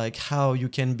example of like how you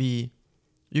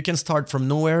can start from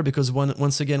nowhere, because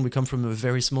once again, we come from a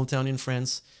very small town in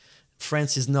France.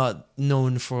 France is not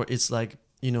known for its like,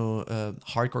 you know,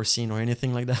 hardcore scene or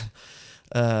anything like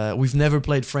that. We've never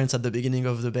played France at the beginning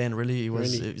of the band. Really,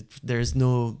 there's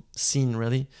no scene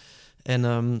really,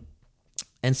 and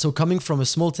so coming from a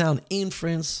small town in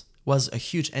France was a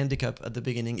huge handicap at the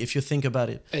beginning, if you think about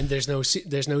it. And there's no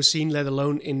scene, let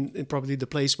alone in probably the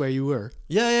place where you were.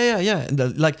 Yeah.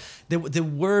 And like they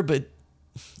were, but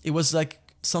it was like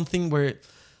something where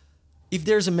if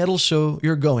there's a metal show,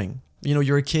 you're going. You know,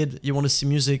 you're a kid, you want to see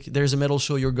music, there's a metal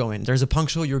show, you're going. There's a punk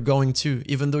show, you're going too,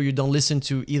 even though you don't listen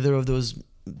to either of those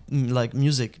like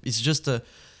music. It's just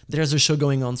there's a show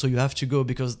going on, so you have to go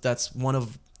because that's one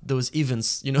of those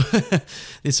events, you know.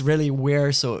 It's really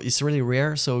rare,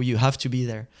 so you have to be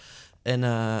there.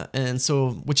 And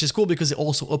so, which is cool because it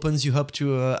also opens you up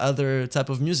to other type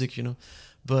of music, you know.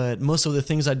 But most of the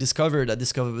things I discovered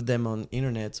them on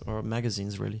internet or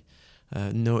magazines, really.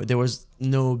 no, there was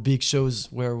no big shows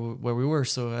where we were,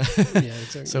 so Yeah,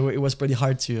 exactly. so it was pretty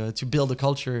hard to build a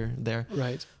culture there.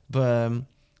 Right.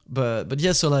 But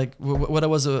yeah, so like what I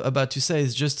was about to say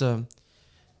is just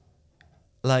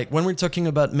like when we're talking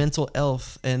about mental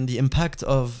health and the impact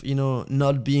of, you know,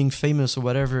 not being famous or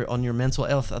whatever on your mental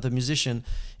health as a musician,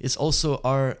 it's also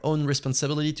our own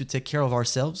responsibility to take care of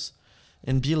ourselves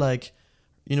and be like,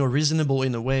 you know, reasonable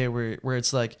in a way where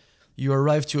it's like you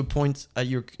arrive to a point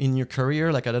in your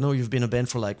career, like, I don't know, you've been a band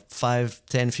for like 5,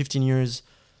 10, 15 years,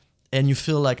 and you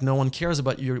feel like no one cares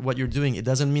about what you're doing. It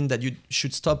doesn't mean that you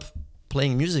should stop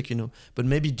playing music, you know, but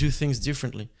maybe do things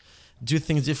differently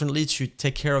to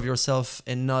take care of yourself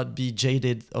and not be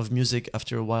jaded of music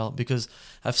after a while. Because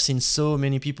I've seen so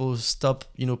many people stop,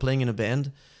 you know, playing in a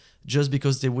band just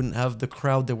because they wouldn't have the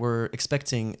crowd they were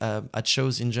expecting at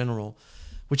shows in general,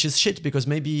 which is shit, because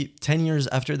maybe 10 years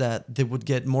after that they would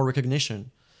get more recognition,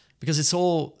 because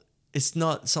it's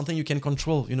not something you can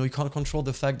control. You know, you can't control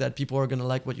the fact that people are going to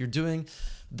like what you're doing,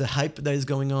 the hype that is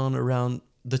going on around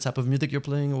the type of music you're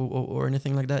playing or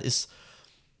anything like that.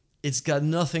 It's got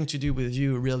nothing to do with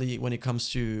you really when it comes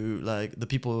to like the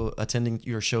people attending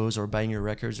your shows or buying your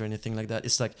records or anything like that.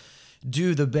 It's like,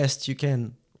 do the best you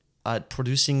can at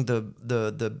producing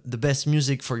the best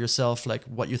music for yourself, like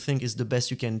what you think is the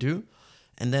best you can do.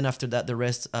 And then after that, the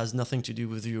rest has nothing to do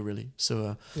with you really.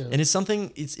 So, and it's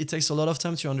something, it takes a lot of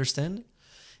time to understand.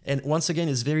 And once again,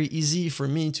 it's very easy for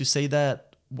me to say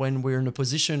that when we're in a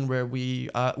position where we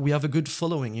have a good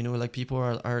following, you know, like people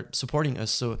are supporting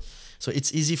us. So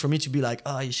it's easy for me to be like,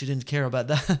 you shouldn't care about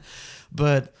that.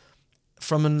 But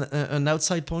from an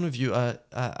outside point of view,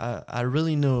 I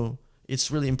really know it's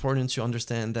really important to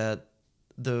understand that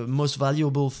the most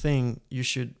valuable thing you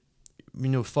should, you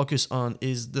know, focus on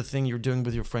is the thing you're doing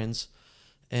with your friends,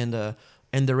 and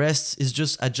the rest is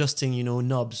just adjusting, you know,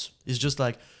 knobs. It's just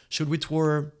like, should we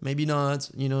tour? Maybe not,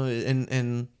 you know,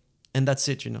 and that's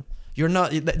it, you know. You're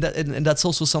not, and that's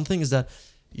also something, is that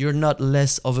you're not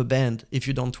less of a band if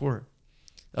you don't tour.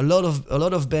 A lot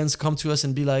of bands come to us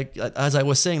and be like, as I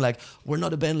was saying, like, we're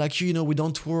not a band like you know, we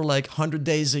don't tour like 100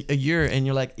 days a year, and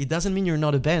you're like, it doesn't mean you're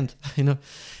not a band, you know.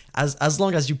 As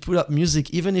long as you put up music,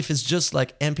 even if it's just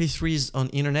like MP3s on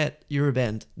internet, you're a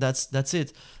band. That's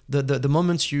it. The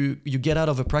moment you get out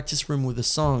of a practice room with a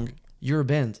song, you're a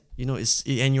band, you know.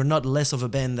 And you're not less of a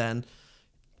band than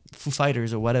Foo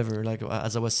Fighters or whatever. Like,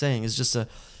 as I was saying, it's just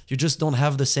you just don't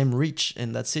have the same reach,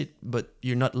 and that's it. But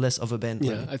you're not less of a band.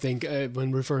 Yeah, I think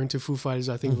when referring to Foo Fighters,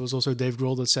 I think it was also Dave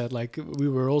Grohl that said, like, we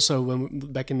were also,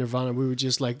 back in Nirvana, we were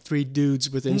just like 3 dudes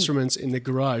with instruments in the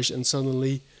garage, and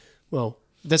suddenly, well,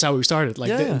 that's how we started. Like,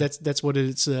 that's what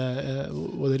it's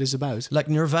what it is about. Like,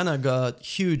 Nirvana got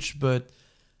huge, but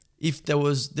if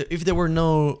there were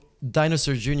no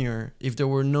Dinosaur Jr., if there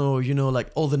were no, you know, like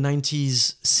all the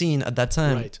 90s scene at that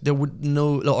time, right, there would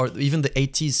no, or even the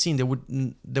 80s scene,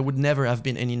 there would never have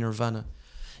been any Nirvana.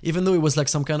 Even though it was like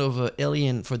some kind of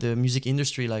alien for the music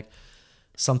industry, like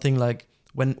something like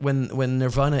when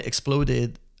Nirvana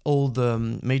exploded, all the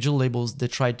major labels, they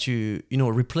tried to, you know,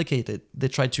 replicate it. They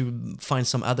tried to find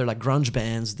some other like grunge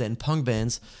bands, then punk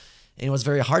bands, and it was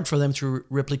very hard for them to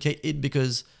replicate it,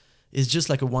 because it's just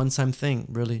like a one-time thing,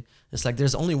 really. It's like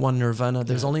there's only one Nirvana.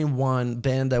 There's only one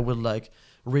band that will like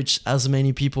reach as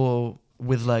many people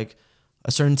with like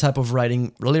a certain type of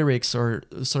writing lyrics or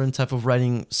a certain type of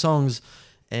writing songs,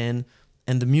 and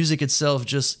the music itself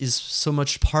just is so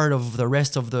much part of the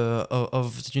rest of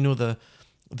you know, the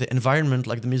environment,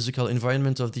 like the musical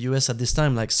environment of the US at this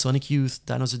time, like Sonic Youth,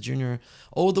 Dinosaur Jr.,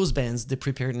 all those bands, they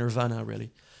prepared Nirvana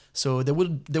really. So there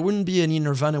wouldn't be any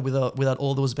Nirvana without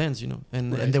all those bands, you know,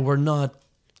 and they were not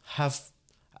half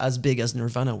as big as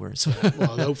Nirvana were. So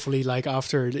well, hopefully, like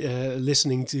after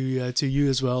listening to you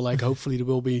as well, like hopefully there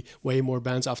will be way more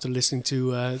bands after listening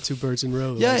to Birds in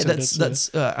Row. Yeah, like, so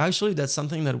that's actually that's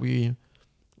something that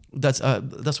that's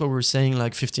what we were saying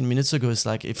like 15 minutes ago. It's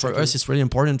like for us, it's really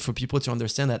important for people to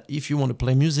understand that if you want to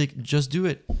play music, just do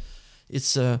it.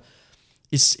 It's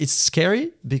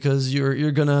scary because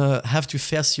you're gonna have to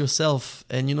face yourself,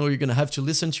 and you know, you're gonna have to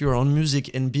listen to your own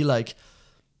music and be like,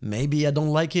 maybe I don't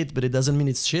like it, but it doesn't mean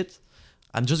it's shit.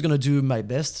 I'm just gonna do my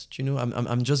best, you know.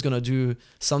 I'm just gonna do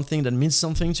something that means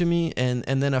something to me, and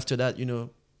then after that, you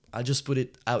know, I just put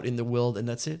it out in the world, and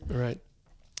that's it. Right.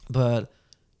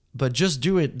 But just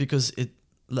do it, because it,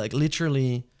 like,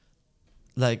 literally,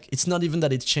 like, it's not even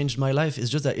that it changed my life. It's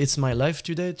just that it's my life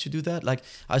today to do that. Like,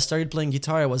 I started playing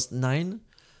guitar, I was 9.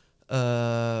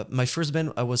 My first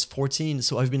band, I was 14.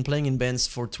 So I've been playing in bands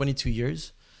for 22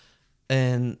 years.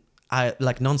 And I,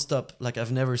 like, nonstop, like,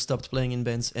 I've never stopped playing in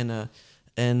bands. And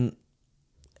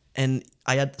and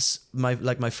I had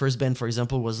my first band, for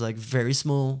example, was like very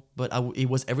small, but it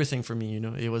was everything for me. You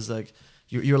know, it was like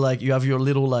you're like you have your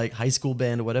little like high school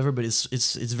band or whatever, but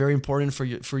it's very important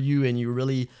for you, and you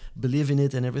really believe in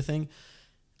it and everything.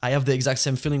 I have the exact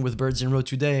same feeling with Birds in Row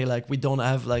today. Like we don't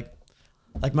have like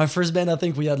my first band. I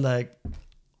think we had like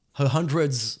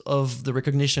hundreds of the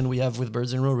recognition we have with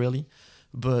Birds in Row, really,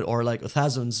 or like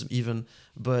thousands even.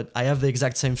 But I have the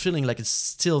exact same feeling. Like it's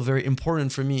still very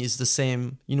important for me. It's the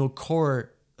same,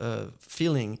 core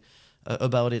feeling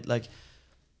about it. Like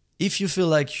if you feel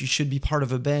like you should be part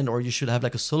of a band or you should have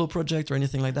like a solo project or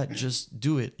anything like that, just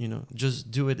do it.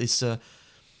 Just do it. It's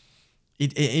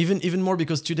even more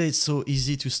because today it's so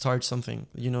easy to start something.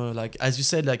 Like as you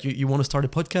said, like you want to start a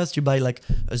podcast, you buy like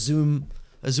a Zoom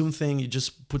thing, you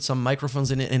just put some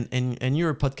microphones in it, and you're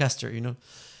a podcaster.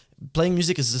 Playing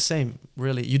music is the same,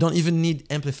 really. You don't even need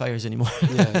amplifiers anymore.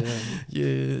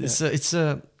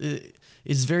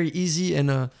 It's very easy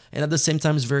and at the same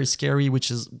time it's very scary,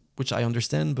 which I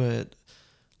understand, but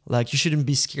like you shouldn't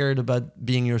be scared about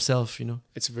being yourself.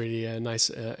 It's a really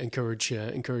nice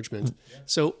encouragement.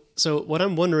 So what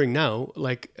I'm wondering now,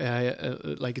 like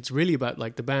it's really about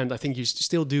like the band. I think you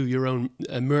still do your own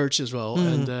merch as well,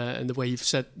 and the way you've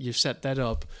set that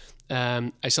up.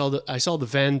 I saw the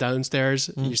van downstairs.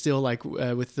 You're still like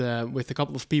with a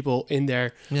couple of people in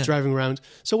there driving around.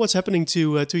 So what's happening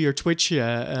to your Twitch? Is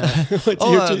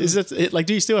that like?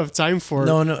 Do you still have time for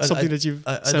something that you've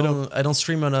set up? I don't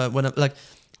stream on when I'm like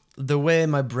the way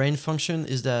my brain function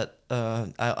is that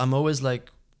I'm always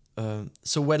like.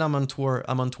 So when I'm on tour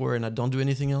and I don't do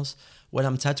anything else. When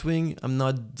I'm tattooing, I'm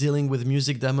not dealing with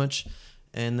music that much.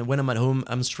 And when I'm at home,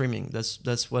 I'm streaming.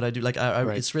 That's what I do. Like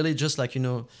Right. It's really just like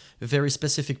a very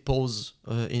specific pose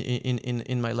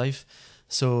in my life.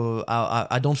 So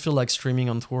I don't feel like streaming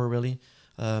on tour really,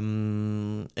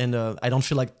 and I don't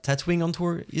feel like tattooing on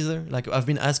tour either. Like I've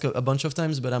been asked a bunch of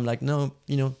times, but I'm like no,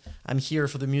 I'm here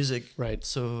for the music. Right.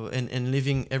 So and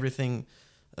living everything,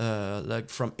 like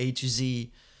from A to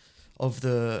Z, of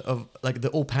like the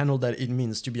whole panel that it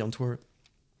means to be on tour.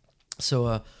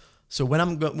 So when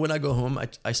I go home,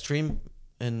 I stream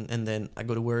and then I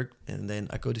go to work and then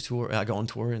I go to tour. I go on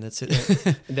tour and that's it.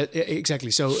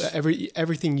 Exactly. So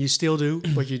everything you still do,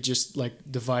 but you just like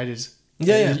divide it.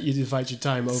 Yeah. You divide your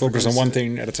time over. Focus on one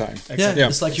thing at a time. Exactly. Yeah.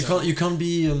 It's like you can't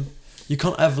be you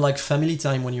can't have like family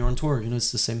time when you're on tour.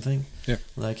 It's the same thing. Yeah.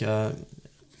 Like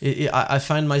I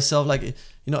find myself like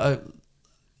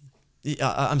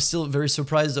I'm still very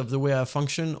surprised of the way I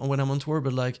function when I'm on tour,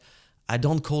 but like I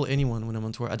don't call anyone when I'm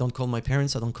on tour. I don't call my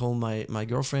parents. I don't call my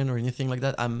girlfriend or anything like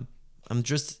that. I'm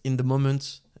just in the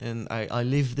moment and I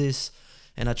live this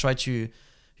and I try to,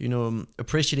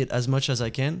 appreciate it as much as I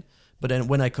can. But then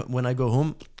when I go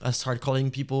home, I start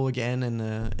calling people again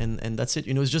and that's it.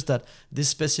 It's just that this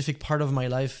specific part of my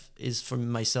life is for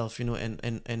myself,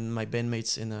 and my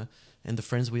bandmates and the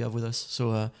friends we have with us.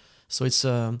 So it's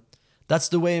that's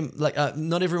the way. Like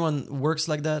not everyone works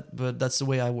like that, but that's the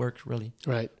way I work, really.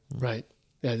 Right.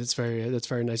 Yeah, that's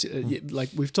very nice. Like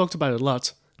we've talked about it a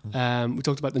lot. We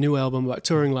talked about the new album, about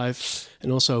touring life,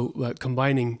 and also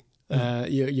combining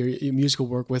your musical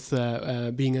work with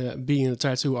being a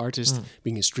tattoo artist,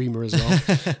 being a streamer as well.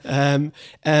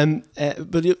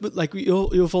 But like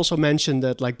you've also mentioned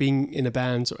that like being in a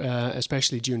band,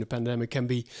 especially during the pandemic, can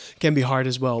be hard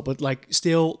as well. But like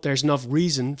still, there's enough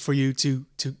reason for you to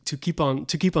keep on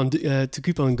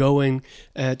going,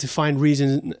 to find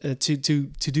reason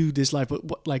to do this life. But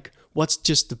what's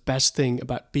just the best thing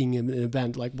about being in a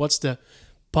band? Like what's the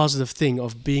positive thing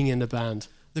of being in a band?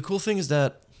 The cool thing is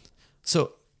that.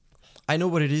 So I know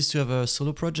what it is to have a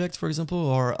solo project, for example,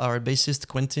 or our bassist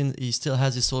Quentin, he still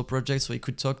has his solo project, so he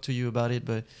could talk to you about it,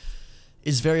 but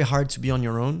it's very hard to be on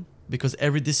your own because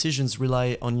every decisions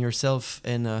rely on yourself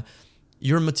and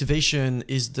your motivation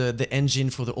is the engine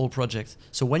for the whole project.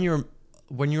 So when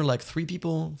you're like 3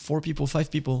 people, 4 people, 5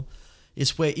 people,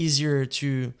 it's way easier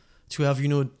to have,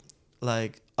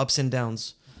 like ups and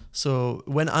downs. So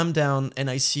when I'm down and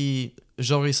I see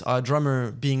Joris, our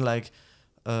drummer, being like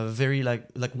very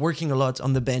like working a lot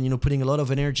on the band, putting a lot of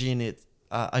energy in it,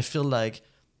 I feel like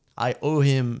I owe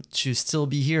him to still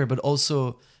be here. But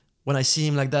also when I see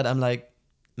him like that, I'm like,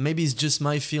 maybe it's just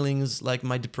my feelings, like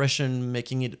my depression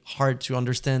making it hard to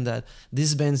understand that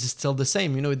this band is still the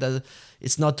same. That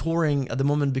it's not touring at the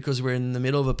moment because we're in the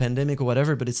middle of a pandemic or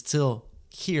whatever, but it's still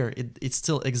here. It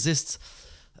still exists,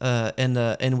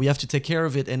 and we have to take care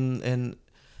of it. And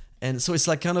so it's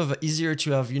like kind of easier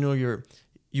to have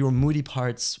your moody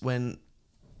parts when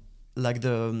like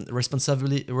the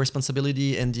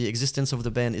responsibility and the existence of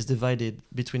the band is divided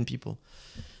between people.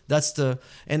 That's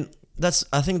and that's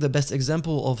I think the best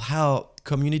example of how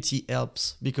community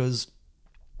helps, because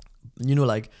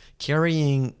like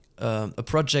carrying a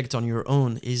project on your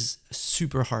own is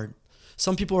super hard.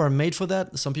 Some people are made for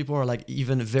that. Some people are like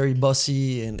even very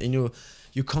bossy, and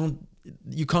you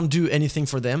can't do anything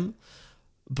for them.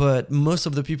 But most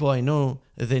of the people I know,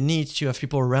 they need to have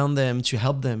people around them to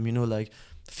help them, like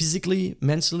physically,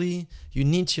 mentally. You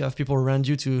need to have people around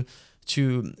you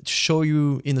to show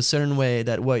you in a certain way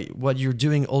that what you're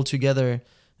doing all together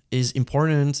is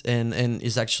important and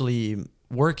is actually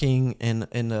working, and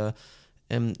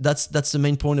that's the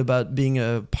main point about being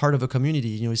a part of a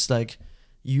community. It's like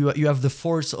you have the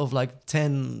force of like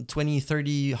 10, 20,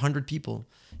 30, 100 people.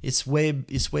 It's way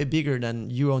bigger than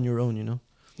you on your own.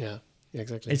 Yeah,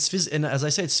 exactly. And as I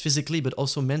said, it's physically but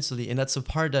also mentally, and that's a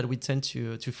part that we tend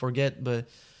to forget. But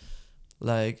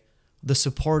like the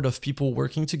support of people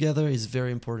working together is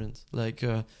very important. Like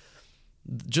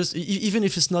just even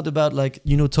if it's not about like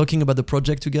talking about the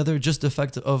project together, just the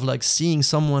fact of like seeing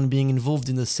someone being involved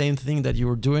in the same thing that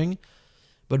you're doing,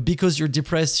 but because you're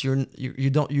depressed,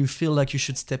 you feel like you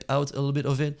should step out a little bit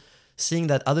of it. Seeing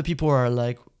that other people are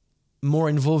like more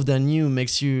involved than you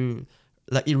makes you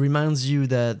like, it reminds you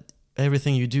that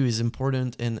everything you do is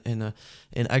important and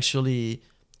actually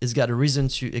it's got a reason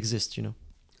to exist.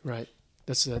 Right.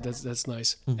 That's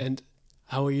nice. And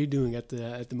how are you doing at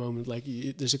the moment? Like,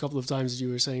 there's a couple of times that you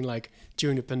were saying like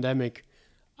during the pandemic,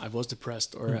 I was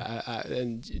depressed, or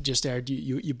and just there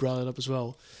you brought it up as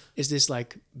well. Is this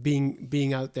like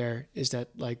being out there? Is that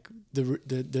like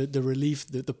the relief,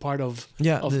 the part of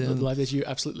the life that you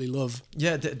absolutely love?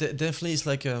 Yeah, definitely. It's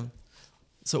like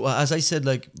so as I said,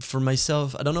 like for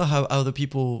myself, I don't know how other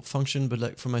people function, but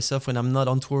like for myself, when I'm not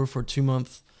on tour for 2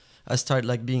 months, I start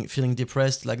like feeling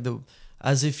depressed, like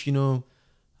as if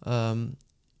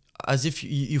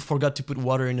you forgot to put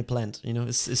water in a plant.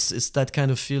 It's that kind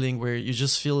of feeling where you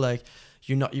just feel like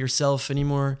you're not yourself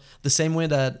anymore. The same way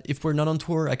that if we're not on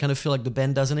tour, I kind of feel like the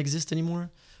band doesn't exist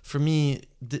anymore. For me,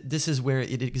 this is where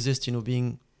it exists,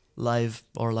 being live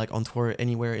or like on tour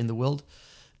anywhere in the world.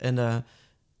 And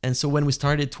so when we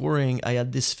started touring, I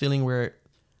had this feeling where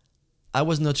I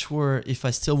was not sure if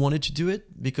I still wanted to do it,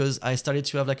 because I started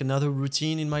to have like another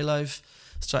routine in my life.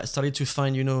 Started to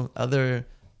find, other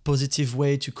positive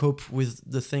way to cope with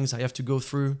the things I have to go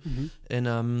through.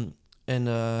 And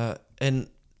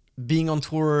being on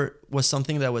tour was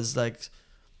something that was like,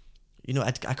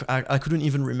 I couldn't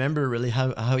even remember really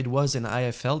how it was and how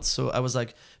I felt. So I was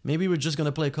like, maybe we're just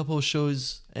gonna play a couple of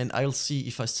shows and I'll see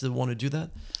if I still want to do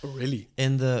that. Oh, really?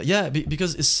 And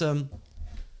because it's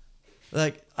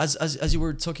like as you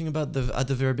were talking about at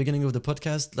the very beginning of the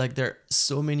podcast, like there are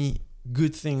so many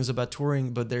good things about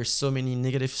touring, but there's so many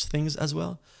negative things as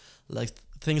well, like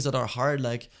things that are hard,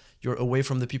 like you're away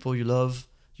from the people you love,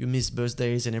 you miss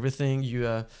birthdays and everything,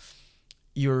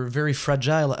 you're very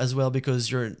fragile as well,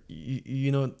 because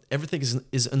everything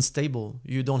is unstable.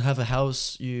 You don't have a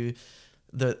house,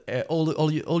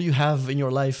 all you have in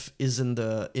your life is in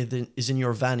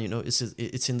your van.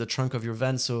 It's in the trunk of your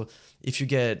van. So if you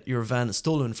get your van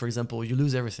stolen, for example, you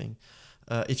lose everything.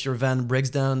 If your van breaks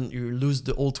down, you lose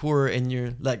the whole tour, and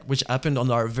you're like, which happened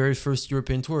on our very first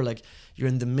European tour. Like you're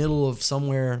in the middle of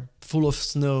somewhere full of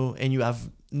snow, and you have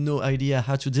no idea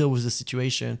how to deal with the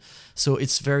situation. So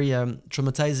it's very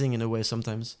traumatizing in a way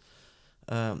sometimes.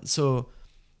 So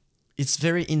it's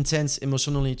very intense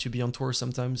emotionally to be on tour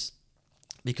sometimes,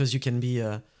 because you can be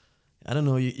I don't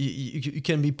know, you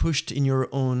can be pushed in your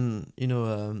own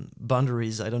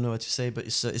boundaries. I don't know what to say, but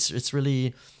it's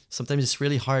really, sometimes it's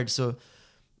really hard. So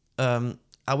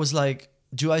I was like,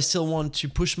 do I still want to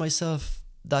push myself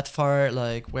that far,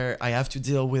 like where I have to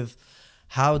deal with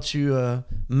how to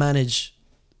manage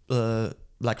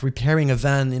like repairing a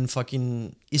van in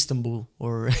fucking Istanbul,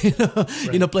 or right,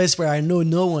 in a place where I know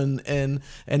no one and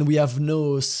we have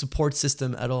no support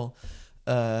system at all.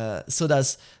 So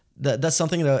that's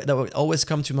something that would always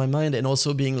come to my mind, and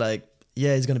also being like,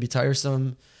 yeah, it's gonna be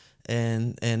tiresome,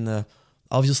 and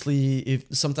obviously if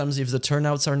the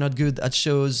turnouts are not good at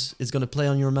shows, it's gonna play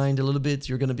on your mind a little bit.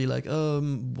 You're gonna be like,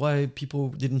 why people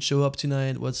didn't show up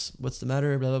tonight? What's the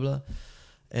matter? Blah blah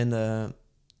blah.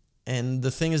 And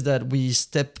the thing is that we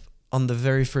step on the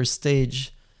very first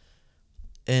stage,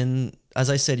 and as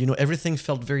I said, everything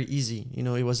felt very easy.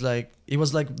 It was like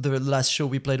the last show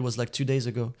we played was like 2 days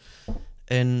ago,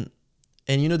 and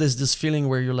there's this feeling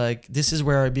where you're like, this is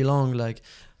where I belong. Like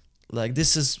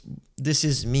this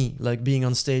is me, like being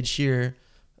on stage here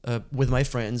with my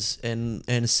friends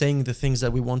and saying the things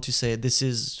that we want to say. This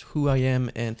is who I am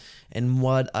and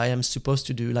what I am supposed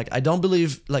to do. Like I don't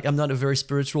believe, like I'm not a very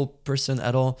spiritual person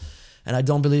at all, and I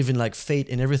don't believe in like fate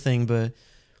and everything, but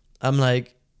I'm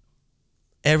like,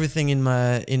 everything in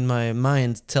my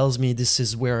mind tells me this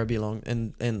is where I belong,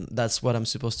 and that's what I'm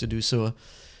supposed to do. So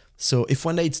if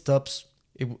one day it stops,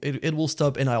 it will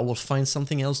stop, and I will find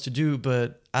something else to do.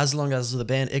 But as long as the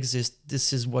band exists,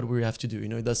 this is what we have to do. You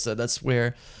know, that's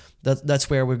where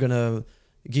we're gonna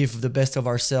give the best of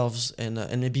ourselves, and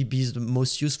maybe be the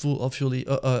most useful, hopefully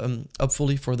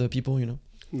for the people. You know.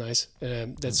 Nice.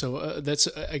 That's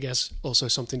I guess also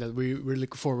something that we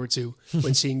look forward to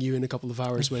when seeing you in a couple of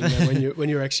hours when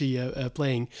you're actually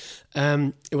playing.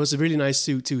 It was really nice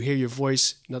to hear your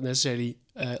voice, not necessarily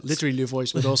literally your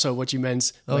voice, but also what you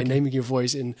meant by naming your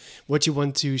voice and what you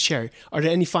want to share. Are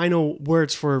there any final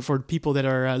words for people that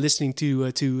are listening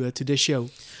to this show?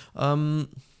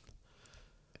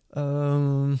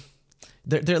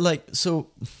 They're like, so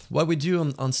what we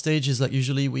do on stage is like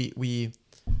usually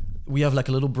we have like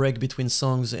a little break between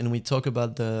songs, and we talk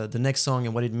about the next song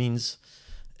and what it means.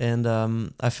 And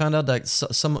I found out that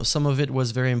some of it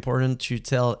was very important to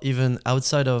tell even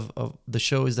outside of the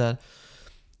show, is that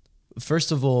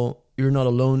first of all, you're not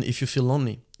alone if you feel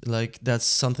lonely. Like that's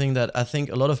something that I think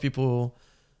a lot of people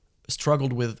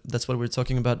struggled with. That's what we're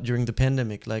talking about during the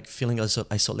pandemic, like feeling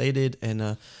isolated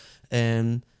and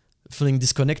feeling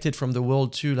disconnected from the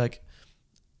world too. Like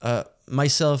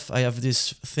myself, I have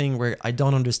this thing where I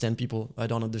don't understand people. I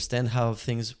don't understand how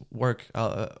things work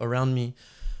around me,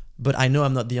 but I know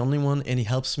I'm not the only one, and it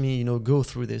helps me, you know, go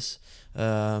through this.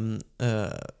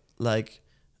 Like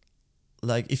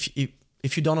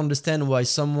if you don't understand why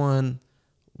someone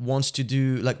wants to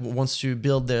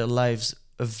build their lives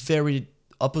a very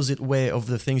opposite way of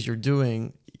the things you're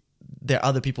doing, there are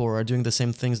other people who are doing the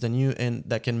same things than you, and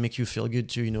that can make you feel good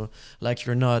too, you know, like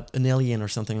you're not an alien or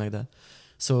something like that.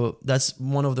 So that's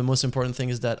one of the most important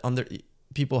things, is that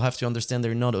people have to understand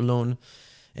they're not alone,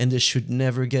 and they should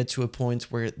never get to a point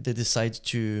where they decide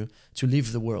to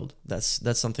leave the world. That's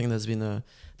something that's been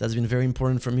very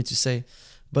important for me to say.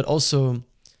 But also,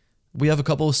 we have a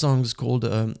couple of songs called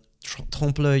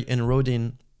Trompe-l'œil and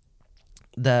Rodin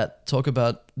that talk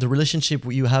about the relationship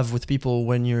you have with people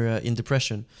when you're in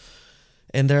depression.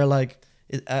 And they're like,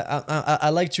 I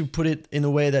like to put it in a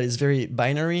way that is very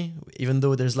binary, even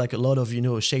though there's like a lot of, you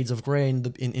know, shades of gray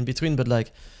in between. But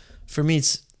like, for me,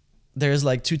 there's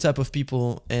like two type of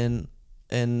people, and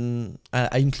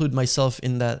I include myself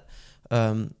in that.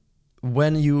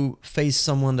 When you face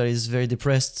someone that is very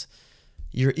depressed,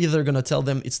 you're either gonna tell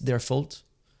them it's their fault,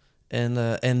 and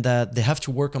that they have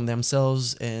to work on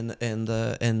themselves, and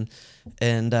that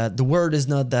the world is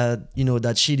not that, you know,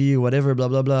 that shitty or whatever, blah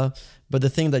blah blah. But the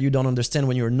thing that you don't understand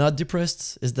when you're not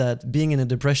depressed is that being in a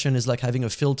depression is like having a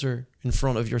filter in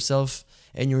front of yourself,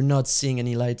 and you're not seeing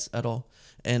any light at all.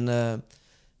 And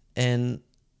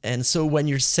so when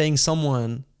you're saying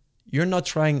someone, you're not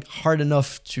trying hard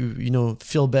enough to, you know,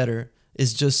 feel better.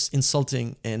 It's just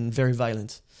insulting and very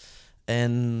violent.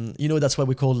 And, you know, that's what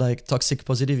we call like toxic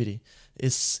positivity.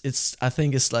 I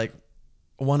think it's like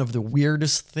one of the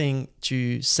weirdest thing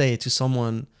to say to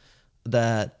someone,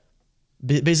 that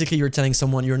basically you're telling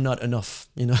someone you're not enough,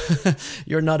 you know,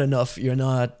 you're not enough. You're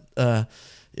not,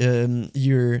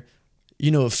 you're,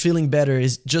 you know, feeling better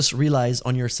is just relies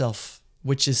on yourself,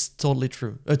 which is totally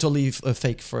true, totally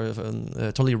fake,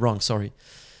 totally wrong. Sorry.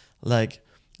 Like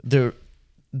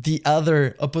the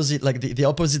other opposite, like the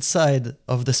opposite side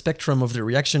of the spectrum of the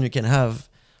reaction you can have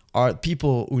are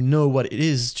people who know what it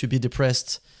is to be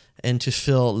depressed and to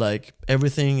feel like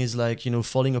everything is like, you know,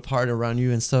 falling apart around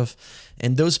you and stuff.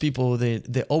 And those people,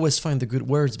 they always find the good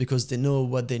words because they know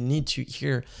what they need to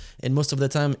hear. And most of the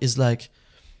time is like,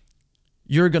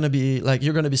 you're going to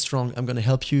be strong. I'm going to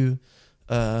help you.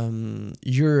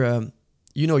 You're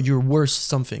worth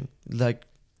something. Like,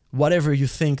 whatever you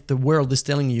think the world is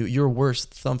telling you, you're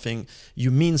worth something. You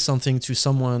mean something to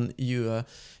someone.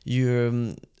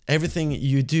 Everything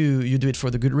you do it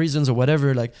for the good reasons or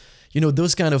whatever. Like, you know,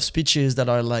 those kind of speeches that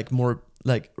are like more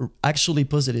like actually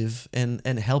positive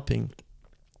and helping,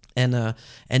 and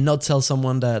not tell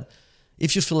someone that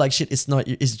if you feel like shit,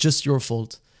 it's just your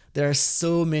fault. There are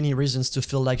so many reasons to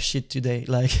feel like shit today.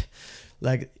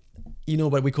 Like, you know,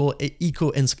 what we call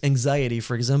eco anxiety,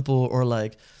 for example, or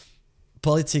like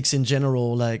politics in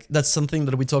general. Like, that's something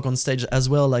that we talk on stage as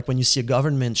well. Like, when you see a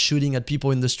government shooting at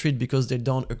people in the street because they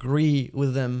don't agree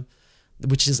with them,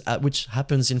 which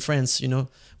happens in France, you know,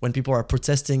 when people are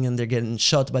protesting and they're getting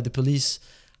shot by the police.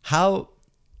 How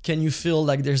can you feel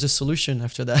like there's a solution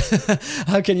after that?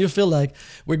 How can you feel like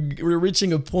we're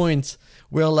reaching a point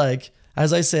where, like,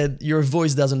 as I said, your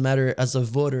voice doesn't matter as a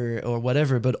voter or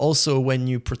whatever, but also when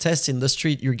you protest in the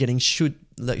street, you're getting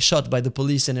shot by the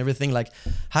police and everything. Like,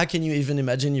 how can you even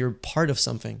imagine you're part of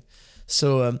something?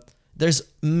 So there's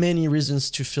many reasons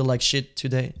to feel like shit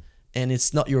today, and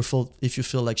it's not your fault if you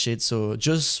feel like shit. So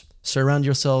just surround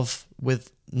yourself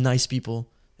with nice people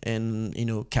and, you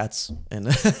know, cats and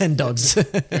and dogs.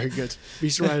 Very good. Be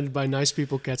surrounded by nice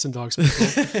people, cats and dogs.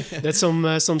 People. That's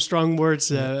some strong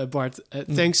words, Bart.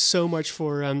 Thanks so much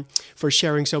for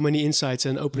sharing so many insights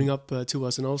and opening up to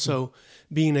us, and also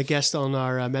being a guest on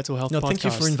our mental health podcast. Thank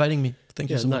you for inviting me. Thank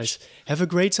you so much. Have a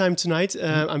great time tonight.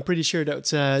 I'm pretty sure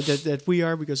that we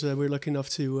are, because we're lucky enough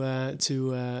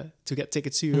to get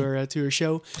tickets to your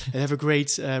show, and have a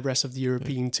great rest of the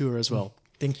European tour as well.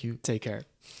 Thank you. Take care.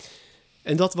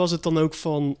 En dat was het dan ook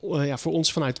voor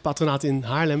ons vanuit het patronaat in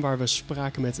Haarlem, waar we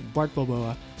spraken met Bart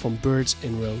Balboa van Birds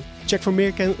in Row. Check voor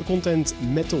meer content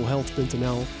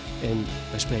mentalhealth.nl en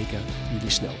wij spreken jullie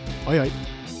snel. Hoi hoi.